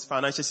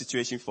financial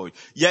situation for you.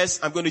 Yes,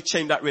 I'm going to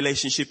change that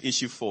relationship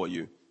issue for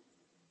you.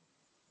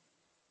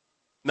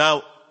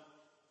 Now,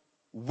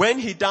 when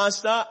He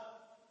does that,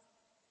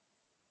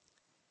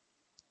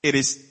 it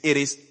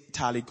is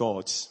entirely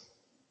God's.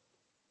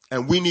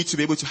 And we need to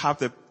be able to have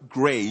the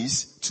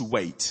grace to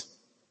wait.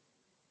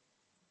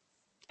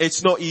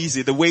 It's not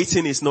easy. The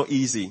waiting is not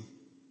easy.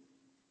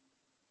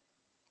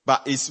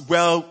 But it's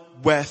well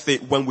worth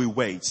it when we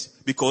wait.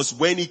 Because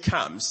when He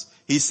comes,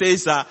 He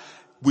says that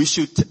we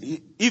should,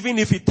 even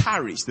if it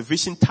tarries, the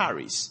vision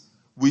tarries,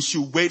 we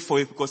should wait for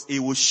it because it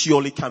will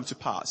surely come to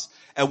pass.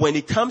 And when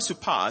it comes to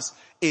pass,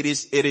 it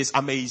is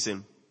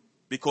amazing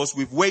because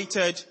we've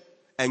waited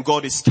and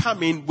God is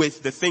coming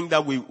with the thing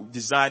that we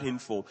desired him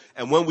for.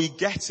 And when we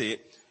get it,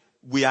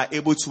 we are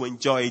able to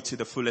enjoy it to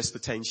the fullest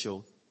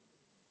potential.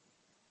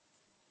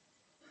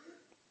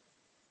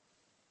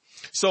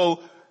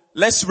 So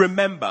let's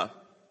remember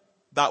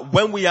that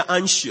when we are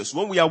anxious,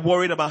 when we are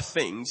worried about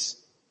things,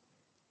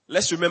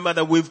 let's remember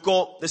that we've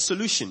got the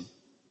solution.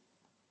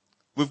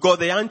 We've got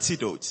the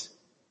antidote.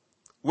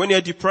 When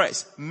you're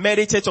depressed,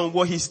 meditate on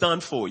what he's done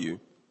for you.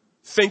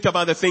 Think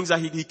about the things that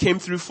he came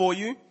through for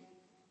you.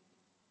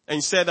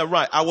 And say that,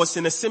 right, I was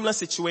in a similar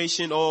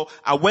situation, or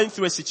I went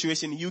through a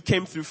situation, you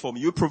came through for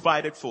me, you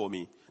provided for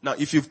me. Now,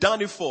 if you've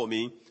done it for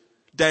me,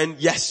 then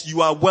yes,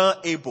 you are well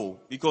able,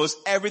 because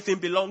everything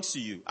belongs to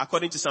you.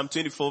 According to Psalm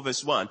 24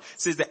 verse 1, it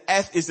says the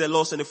earth is the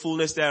Lord's and the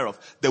fullness thereof,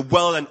 the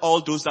world and all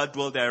those that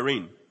dwell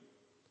therein.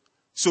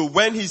 So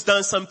when he's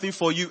done something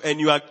for you and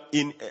you are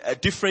in a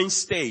different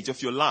stage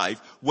of your life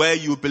where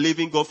you believe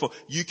in God for,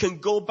 you can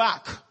go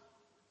back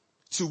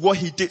to what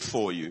he did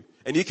for you.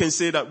 And you can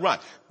say that, right,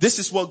 this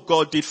is what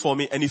God did for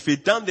me, and if he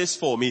done this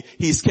for me,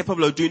 he is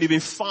capable of doing even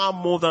far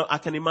more than I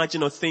can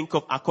imagine or think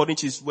of according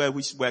to his word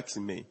which works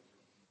in me.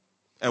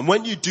 And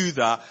when you do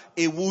that,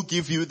 it will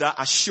give you that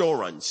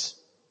assurance.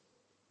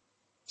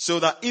 So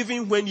that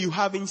even when you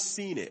haven't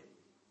seen it,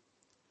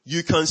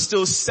 you can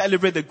still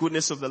celebrate the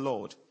goodness of the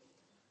Lord.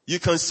 You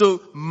can still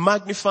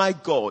magnify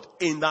God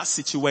in that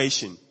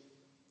situation.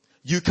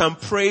 You can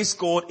praise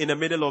God in the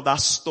middle of that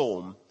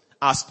storm,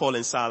 as Paul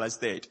and Silas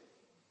did.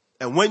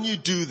 And when you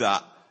do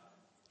that,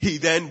 he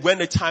then, when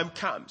the time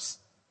comes,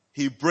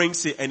 he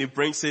brings it, and he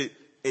brings it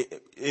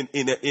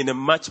in a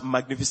much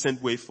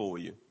magnificent way for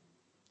you.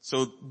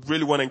 So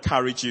really want to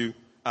encourage you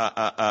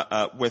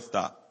with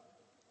that.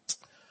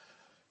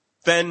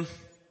 Then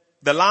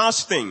the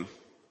last thing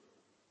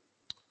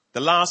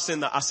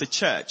that as a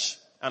church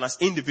and as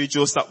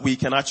individuals that we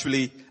can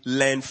actually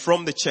learn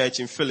from the church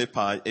in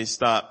Philippi is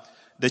that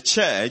the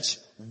church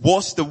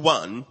was the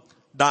one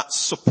that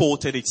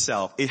supported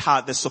itself. It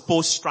had the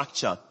support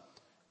structure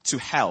to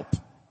help.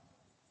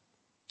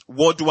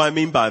 What do I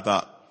mean by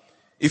that?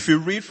 If you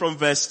read from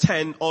verse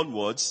 10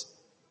 onwards,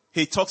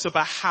 he talks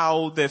about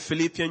how the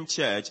Philippian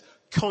church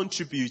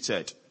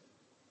contributed.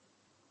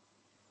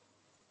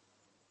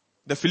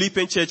 The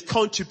Philippian church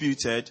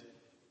contributed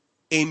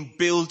in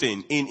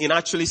building, in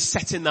actually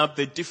setting up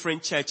the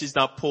different churches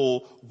that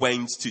Paul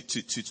went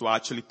to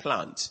actually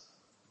plant.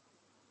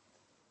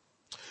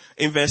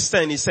 In verse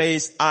 10, he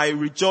says, I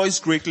rejoice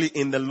greatly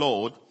in the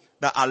Lord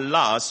that at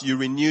last you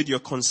renewed your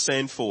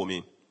concern for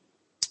me.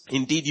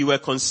 Indeed, you were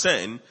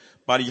concerned,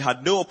 but you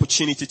had no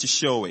opportunity to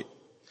show it.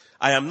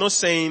 I am not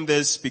saying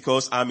this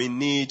because I'm in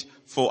need,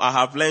 for I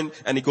have learned,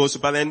 and it goes,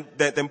 but then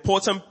the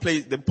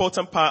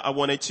important part I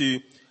wanted to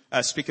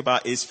speak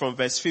about is from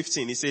verse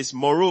 15. It says,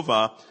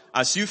 moreover,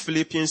 as you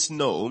Philippians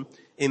know,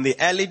 in the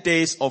early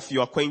days of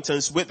your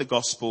acquaintance with the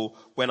gospel,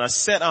 when I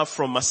set out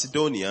from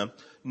Macedonia,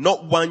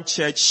 not one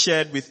church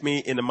shared with me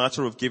in the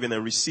matter of giving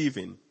and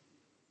receiving,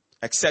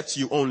 except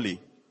you only.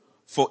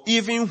 For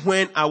even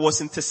when I was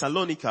in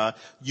Thessalonica,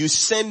 you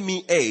sent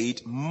me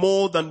aid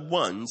more than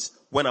once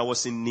when I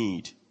was in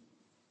need.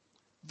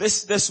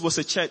 This was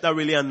a church that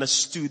really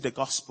understood the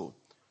gospel.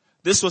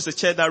 This was a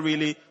church that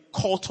really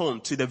caught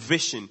on to the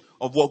vision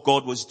of what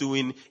God was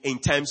doing in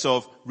terms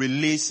of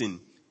releasing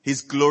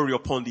his glory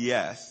upon the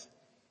earth.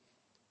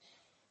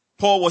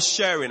 Paul was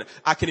sharing.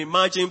 I can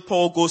imagine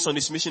Paul goes on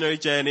his missionary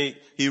journey.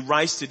 He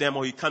writes to them,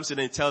 or he comes to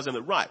them and tells them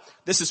that, right,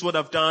 this is what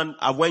I've done.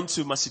 I went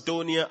to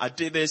Macedonia. I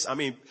did this. I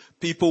mean,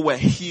 people were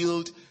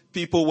healed.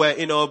 People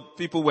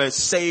were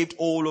saved,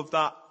 all of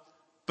that.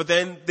 But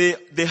then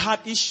they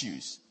had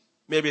issues.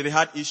 Maybe they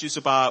had issues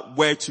about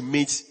where to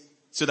meet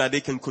so that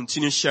they can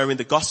continue sharing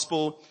the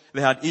gospel.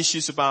 They had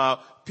issues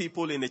about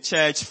people in the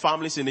church,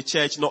 families in the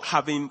church not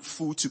having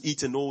food to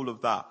eat and all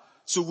of that.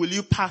 So will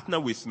you partner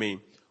with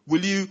me?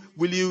 Will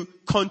you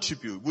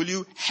contribute? Will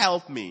you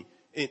help me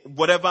in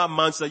whatever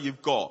amounts that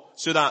you've got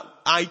so that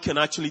I can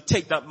actually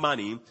take that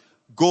money,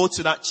 go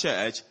to that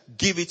church,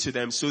 give it to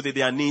them so that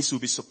their needs will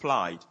be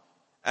supplied?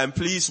 And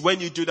please, when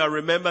you do that,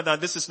 remember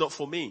that this is not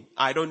for me.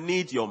 I don't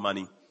need your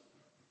money.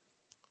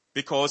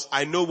 Because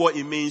I know what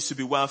it means to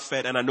be well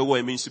fed, and I know what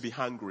it means to be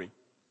hungry.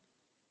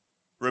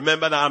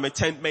 Remember that I'm a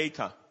tent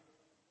maker.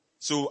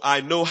 So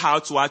I know how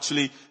to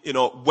actually,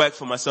 work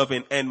for myself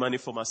and earn money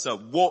for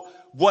myself.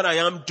 What I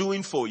am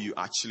doing for you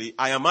actually,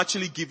 I am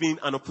actually giving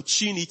an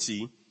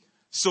opportunity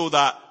so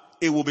that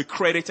it will be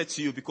credited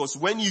to you, because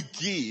when you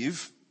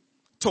give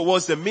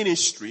towards the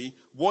ministry,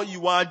 what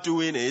you are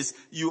doing is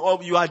you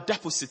are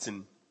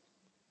depositing.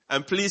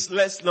 And please,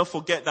 let's not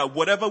forget that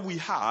whatever we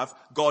have,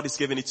 God is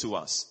giving it to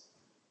us.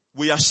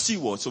 We are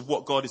stewards of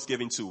what God is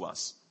giving to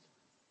us.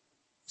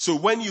 So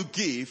when you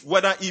give,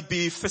 whether it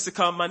be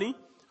physical money,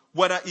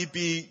 whether it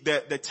be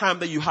the time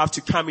that you have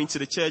to come into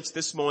the church.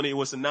 This morning it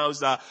was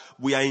announced that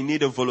we are in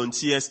need of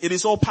volunteers. It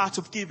is all part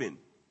of giving.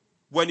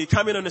 When you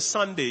come in on a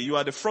Sunday, you are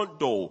at the front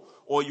door,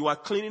 or you are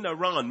cleaning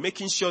around,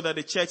 making sure that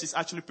the church is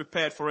actually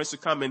prepared for us to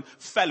come and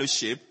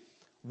fellowship.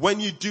 When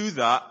you do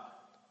that,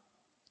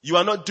 you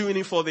are not doing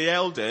it for the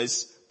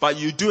elders, but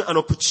you do an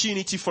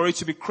opportunity for it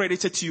to be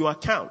credited to your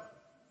account.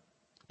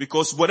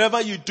 Because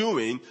whatever you're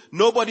doing,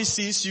 nobody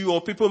sees you,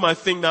 or people might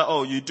think that,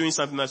 oh, you're doing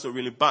something that's not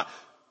really, but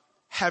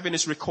heaven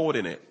is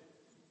recording it.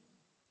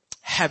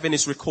 Heaven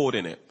is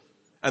recording it.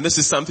 And this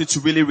is something to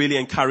really, really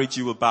encourage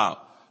you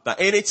about.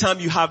 That anytime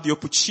you have the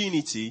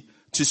opportunity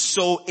to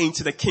sow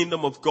into the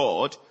kingdom of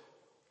God,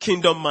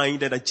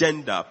 kingdom-minded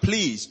agenda,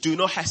 please do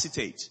not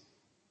hesitate.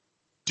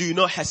 Do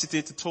not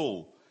hesitate at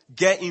all.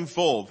 Get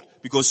involved,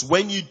 because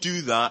when you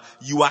do that,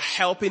 you are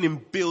helping in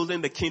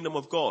building the kingdom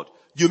of God.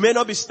 You may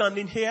not be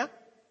standing here.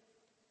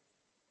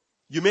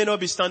 You may not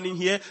be standing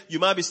here. You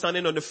might be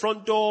standing on the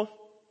front door.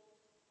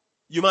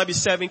 You might be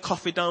serving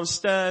coffee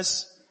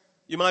downstairs.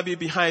 You might be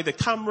behind the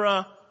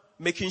camera,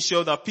 making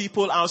sure that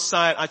people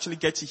outside actually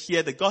get to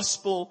hear the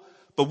gospel.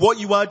 But what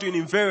you are doing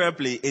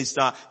invariably is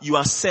that you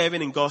are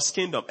serving in God's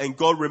kingdom, and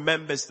God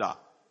remembers that.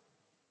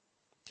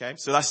 Okay,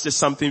 so that's just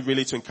something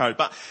really to encourage.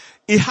 But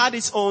it had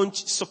its own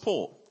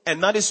support,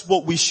 and that is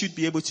what we should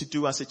be able to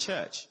do as a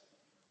church.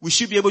 We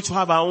should be able to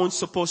have our own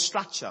support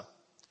structure.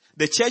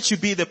 The church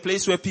should be the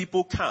place where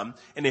people come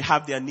and they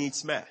have their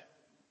needs met.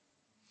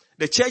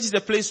 The church is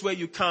the place where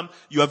you come,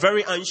 you are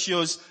very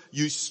anxious,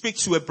 you speak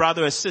to a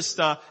brother or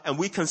sister, and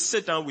we can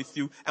sit down with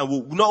you,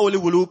 and not only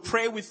will we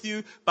pray with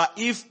you, but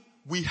if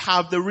we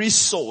have the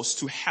resource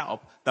to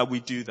help, that we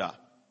do that.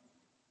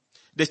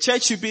 The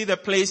church should be the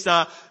place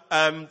that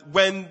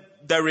when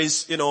there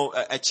is,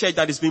 a church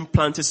that is being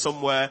planted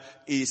somewhere,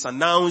 is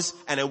announced,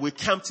 and then we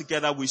come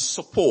together, we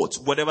support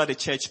whatever the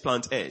church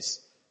plant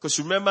is. Because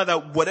remember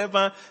that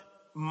whatever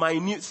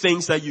minute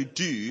things that you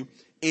do,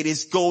 it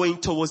is going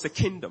towards the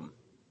kingdom.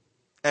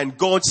 And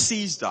God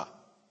sees that.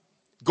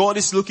 God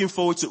is looking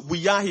forward to,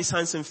 we are his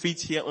hands and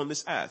feet here on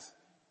this earth.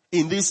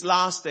 In these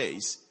last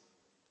days,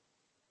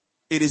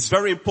 it is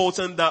very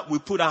important that we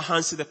put our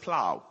hands to the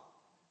plow.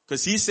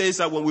 Because he says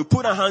that when we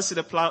put our hands to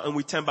the plow and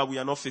we turn back, we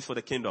are not fit for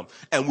the kingdom.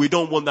 And we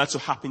don't want that to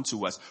happen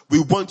to us. We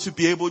want to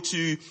be able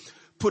to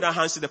put our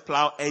hands to the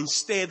plow and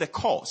stay the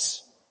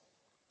course.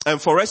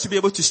 And for us to be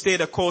able to stay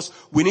the course,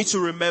 we need to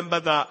remember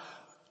that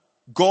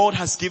God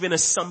has given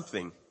us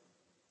something.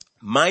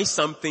 My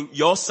something,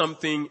 your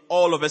something,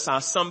 all of us are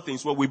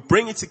somethings. Well, we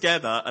bring it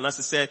together, and as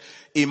I said,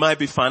 it might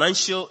be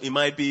financial, it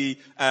might be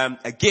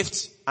a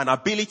gift, an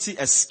ability,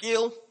 a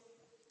skill.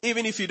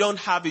 Even if you don't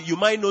have it, you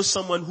might know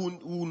someone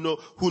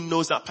who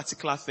knows that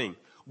particular thing.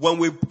 When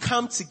we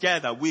come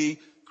together, we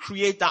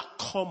create that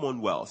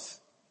commonwealth.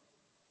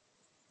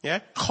 Yeah?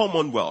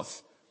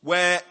 Commonwealth.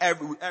 Where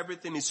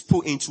everything is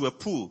put into a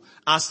pool,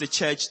 as the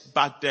church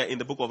back there in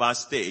the book of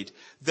Acts did,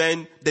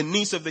 then the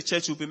needs of the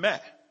church will be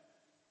met.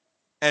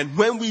 And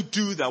when we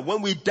do that,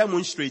 when we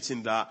demonstrate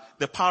in that,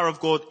 the power of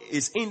God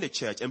is in the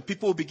church, and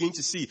people will begin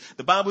to see.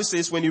 The Bible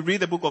says, when you read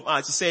the book of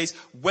Acts, it says,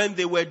 when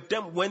they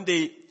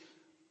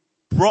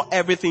brought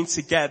everything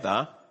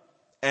together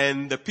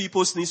and the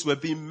people's needs were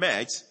being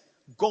met,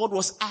 God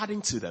was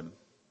adding to them.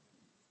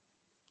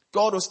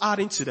 God was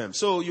adding to them.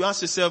 So you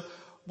ask yourself,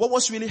 what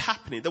was really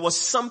happening? There was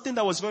something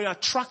that was very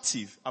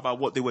attractive about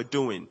what they were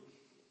doing.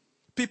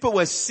 People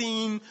were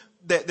seeing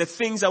the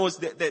things that was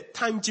the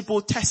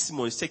tangible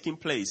testimonies taking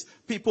place.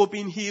 People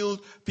being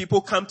healed, people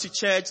come to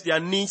church, their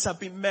needs have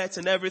been met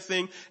and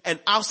everything, and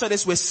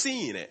outsiders were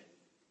seeing it.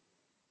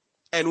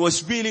 And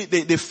was really,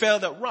 they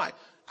felt that, right,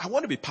 I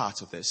want to be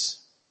part of this.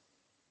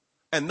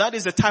 And that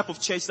is the type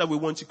of church that we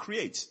want to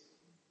create.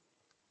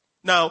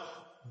 Now,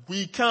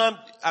 we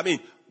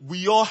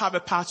all have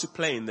a part to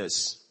play in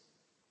this.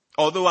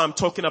 Although I'm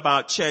talking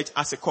about church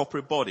as a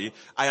corporate body,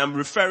 I am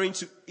referring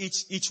to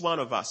each one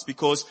of us,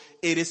 because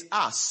it is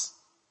us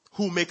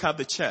who make up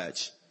the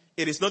church.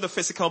 It is not the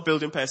physical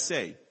building per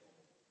se.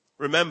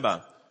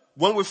 Remember,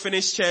 when we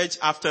finish church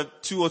after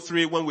 2 or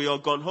 3, when we all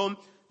gone home,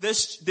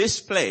 this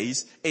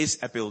place is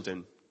a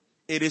building.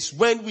 It is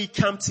when we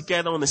come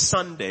together on a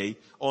Sunday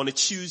or on a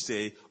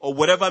Tuesday or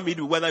whatever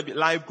meeting, whether it be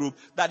live group,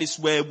 that is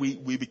where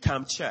we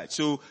become church.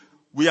 So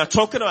we are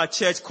talking about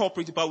church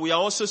corporate, but we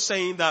are also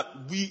saying that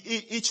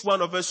each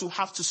one of us who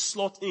have to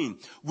slot in,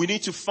 we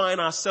need to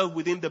find ourselves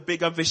within the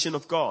bigger vision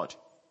of God.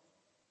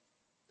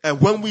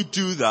 And when we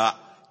do that,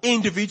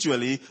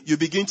 individually, you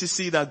begin to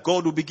see that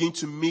God will begin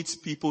to meet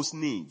people's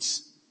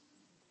needs.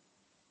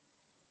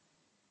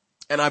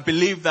 And I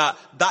believe that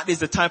is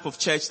the type of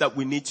church that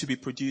we need to be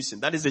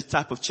producing. That is the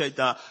type of church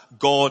that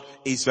God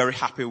is very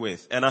happy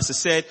with. And as I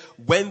said,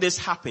 when this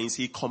happens,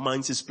 he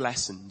commands his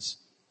blessings.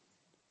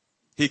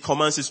 He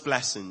commands his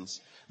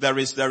blessings. There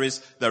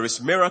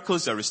is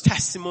miracles, there is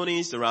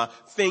testimonies, there are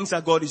things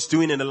that God is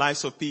doing in the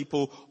lives of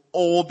people,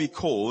 all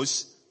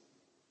because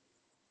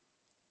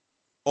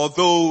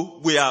although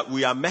we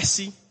are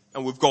messy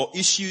and we've got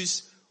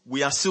issues,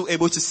 we are still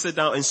able to sit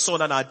down and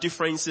sort out our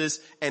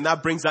differences, and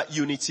that brings that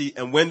unity.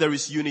 And when there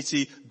is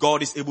unity,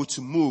 God is able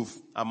to move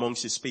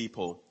amongst his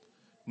people.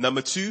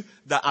 Number 2,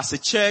 that as a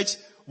church,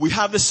 We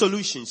have the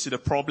solutions to the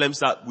problems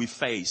that we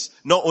face,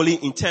 not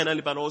only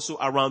internally but also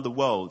around the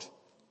world.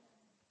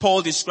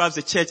 Paul describes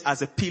the church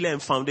as a pillar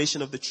and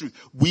foundation of the truth.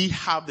 We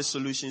have the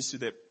solutions to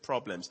the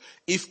problems.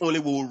 If only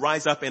we will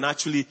rise up and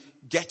actually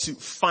get to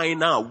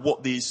find out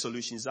what these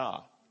solutions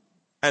are.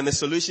 And the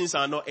solutions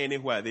are not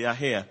anywhere, they are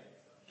here.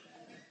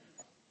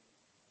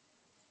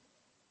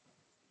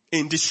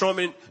 In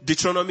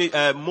Deuteronomy,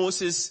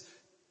 Moses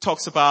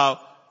talks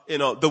about,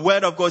 the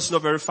word of God is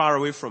not very far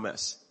away from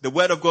us. The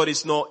word of God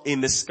is not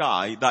in the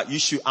sky that you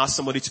should ask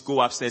somebody to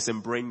go upstairs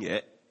and bring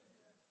it.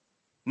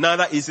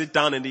 Neither is it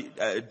down in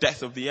the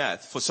depth of the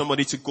earth for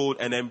somebody to go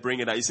and then bring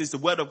it out. He says the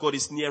word of God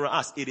is nearer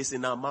us. It is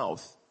in our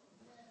mouth.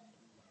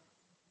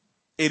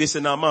 It is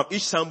in our mouth.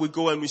 Each time we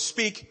go and we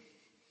speak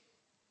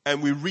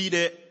and we read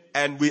it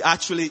and we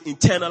actually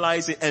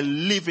internalize it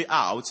and live it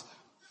out,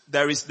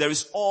 there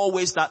is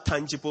always that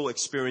tangible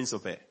experience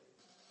of it.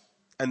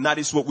 And that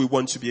is what we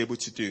want to be able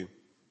to do.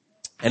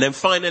 And then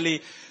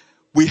finally,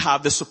 we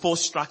have the support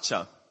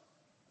structure.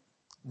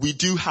 We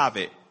do have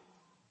it.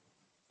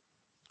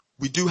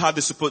 We do have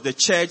the support. The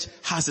church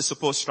has the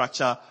support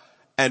structure.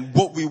 And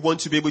what we want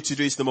to be able to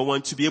do is, number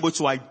one, to be able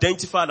to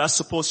identify that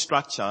support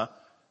structure.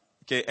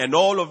 Okay. And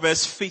all of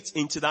us fit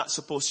into that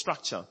support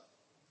structure.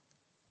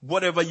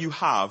 Whatever you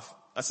have,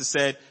 as I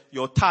said,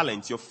 your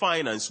talent, your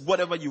finance,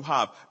 whatever you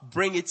have,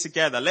 bring it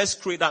together. Let's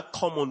create that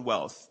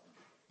commonwealth.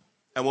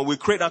 And when we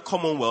create that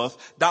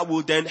commonwealth, that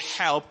will then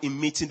help in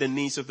meeting the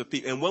needs of the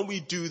people. And when we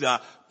do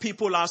that,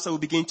 people also will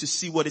begin to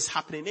see what is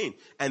happening in.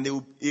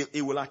 And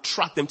it will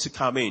attract them to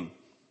come in.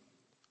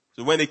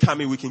 So when they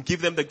come in, we can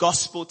give them the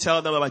gospel,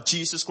 tell them about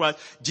Jesus Christ.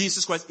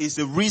 Jesus Christ is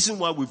the reason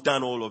why we've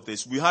done all of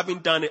this. We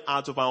haven't done it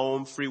out of our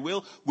own free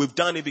will. We've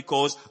done it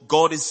because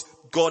God has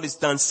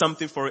done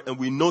something for it, and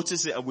we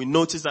notice it, and we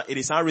notice that it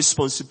is our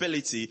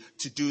responsibility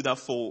to do that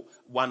for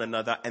one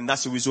another. And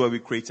that's the reason why we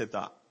created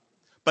that.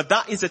 But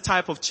that is the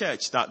type of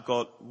church that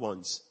God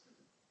wants.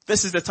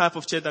 This is the type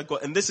of church that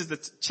God, and this is the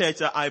church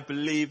that I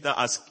believe that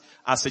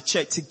as a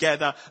church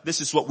together, this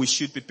is what we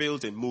should be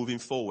building moving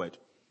forward.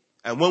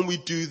 And when we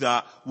do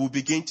that, we'll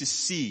begin to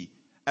see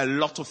a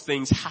lot of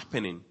things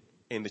happening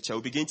in the church.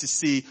 We'll begin to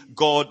see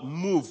God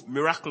move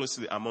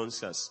miraculously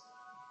amongst us.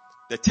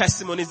 The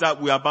testimonies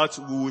that we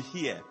will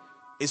hear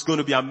is going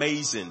to be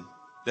amazing.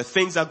 The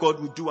things that God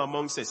will do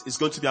amongst us is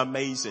going to be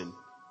amazing.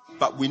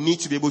 But we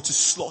need to be able to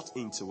slot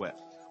into it.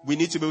 We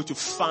need to be able to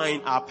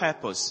find our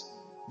purpose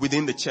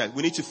within the church.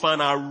 We need to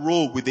find our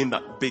role within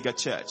that bigger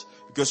church.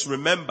 Because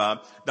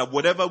remember that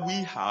whatever we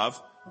have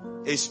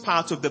is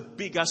part of the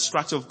bigger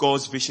structure of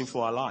God's vision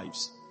for our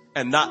lives.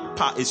 And that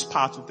part is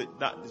part of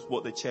that is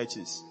what the church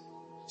is.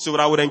 So what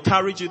I would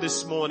encourage you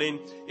this morning,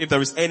 if there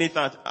is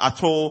anything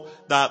at all,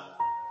 that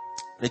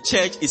the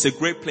church is a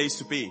great place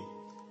to be.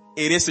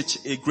 It is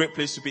a great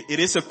place to be. It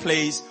is a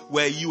place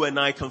where you and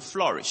I can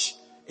flourish.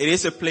 It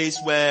is a place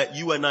where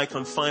you and I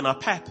can find our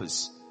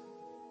purpose.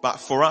 But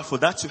for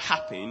that to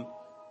happen,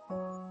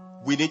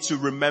 we need to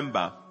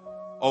remember,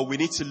 or we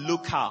need to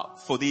look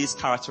out for these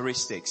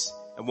characteristics.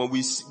 And when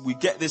we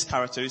get these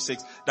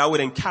characteristics, that would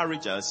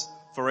encourage us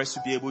for us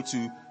to be able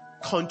to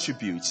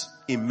contribute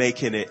in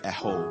making it a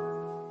whole.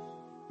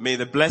 May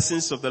the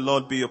blessings of the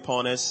Lord be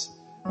upon us.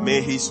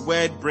 May His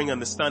word bring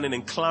understanding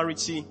and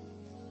clarity.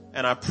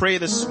 And I pray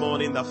this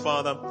morning that,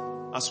 Father,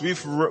 as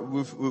we've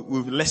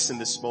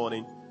listened this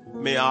morning,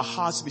 may our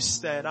hearts be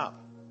stirred up.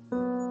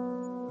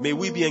 May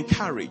we be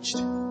encouraged.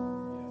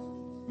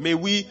 May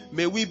we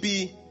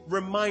be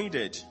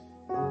reminded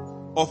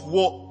of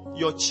what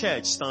your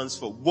church stands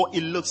for, what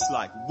it looks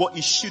like, what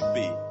it should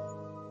be.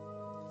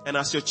 And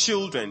as your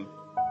children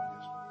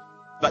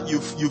that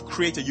you've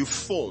created, you've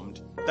formed,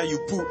 that you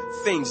put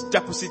things,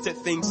 deposited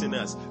things in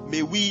us,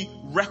 may we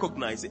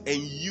recognize it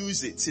and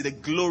use it to the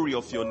glory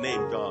of your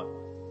name, God,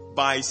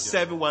 by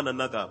serving one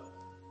another,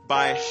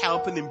 by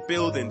helping in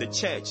building the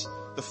church,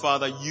 the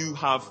Father you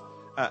have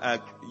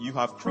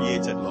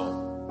created,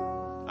 Lord.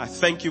 I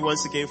thank you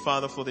once again,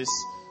 Father, for this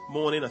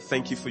morning. I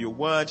thank you for your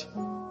word.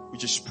 We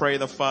just pray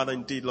that, Father,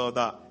 indeed, Lord,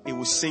 that it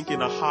will sink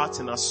in our hearts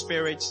and our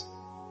spirits.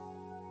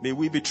 May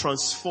we be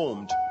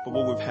transformed by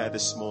what we've heard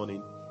this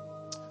morning.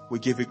 We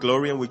give you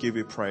glory and we give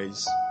you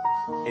praise.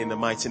 In the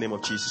mighty name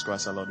of Jesus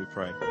Christ, our Lord, we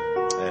pray.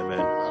 Amen.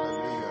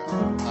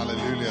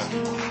 Hallelujah.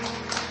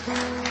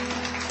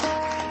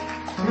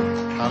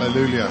 Hallelujah.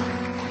 Hallelujah.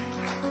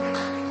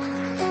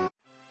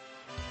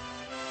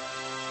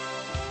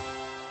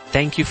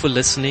 Thank you for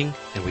listening,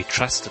 and we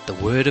trust that the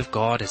Word of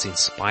God has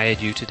inspired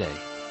you today.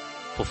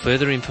 For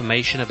further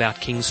information about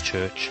King's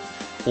Church,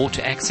 or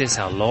to access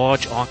our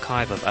large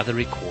archive of other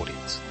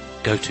recordings,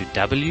 go to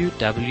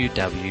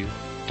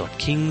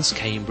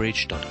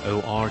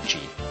www.kingscambridge.org.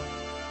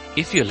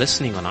 If you're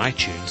listening on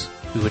iTunes,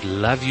 we would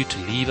love you to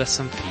leave us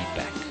some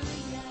feedback.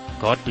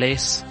 God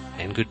bless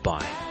and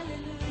goodbye.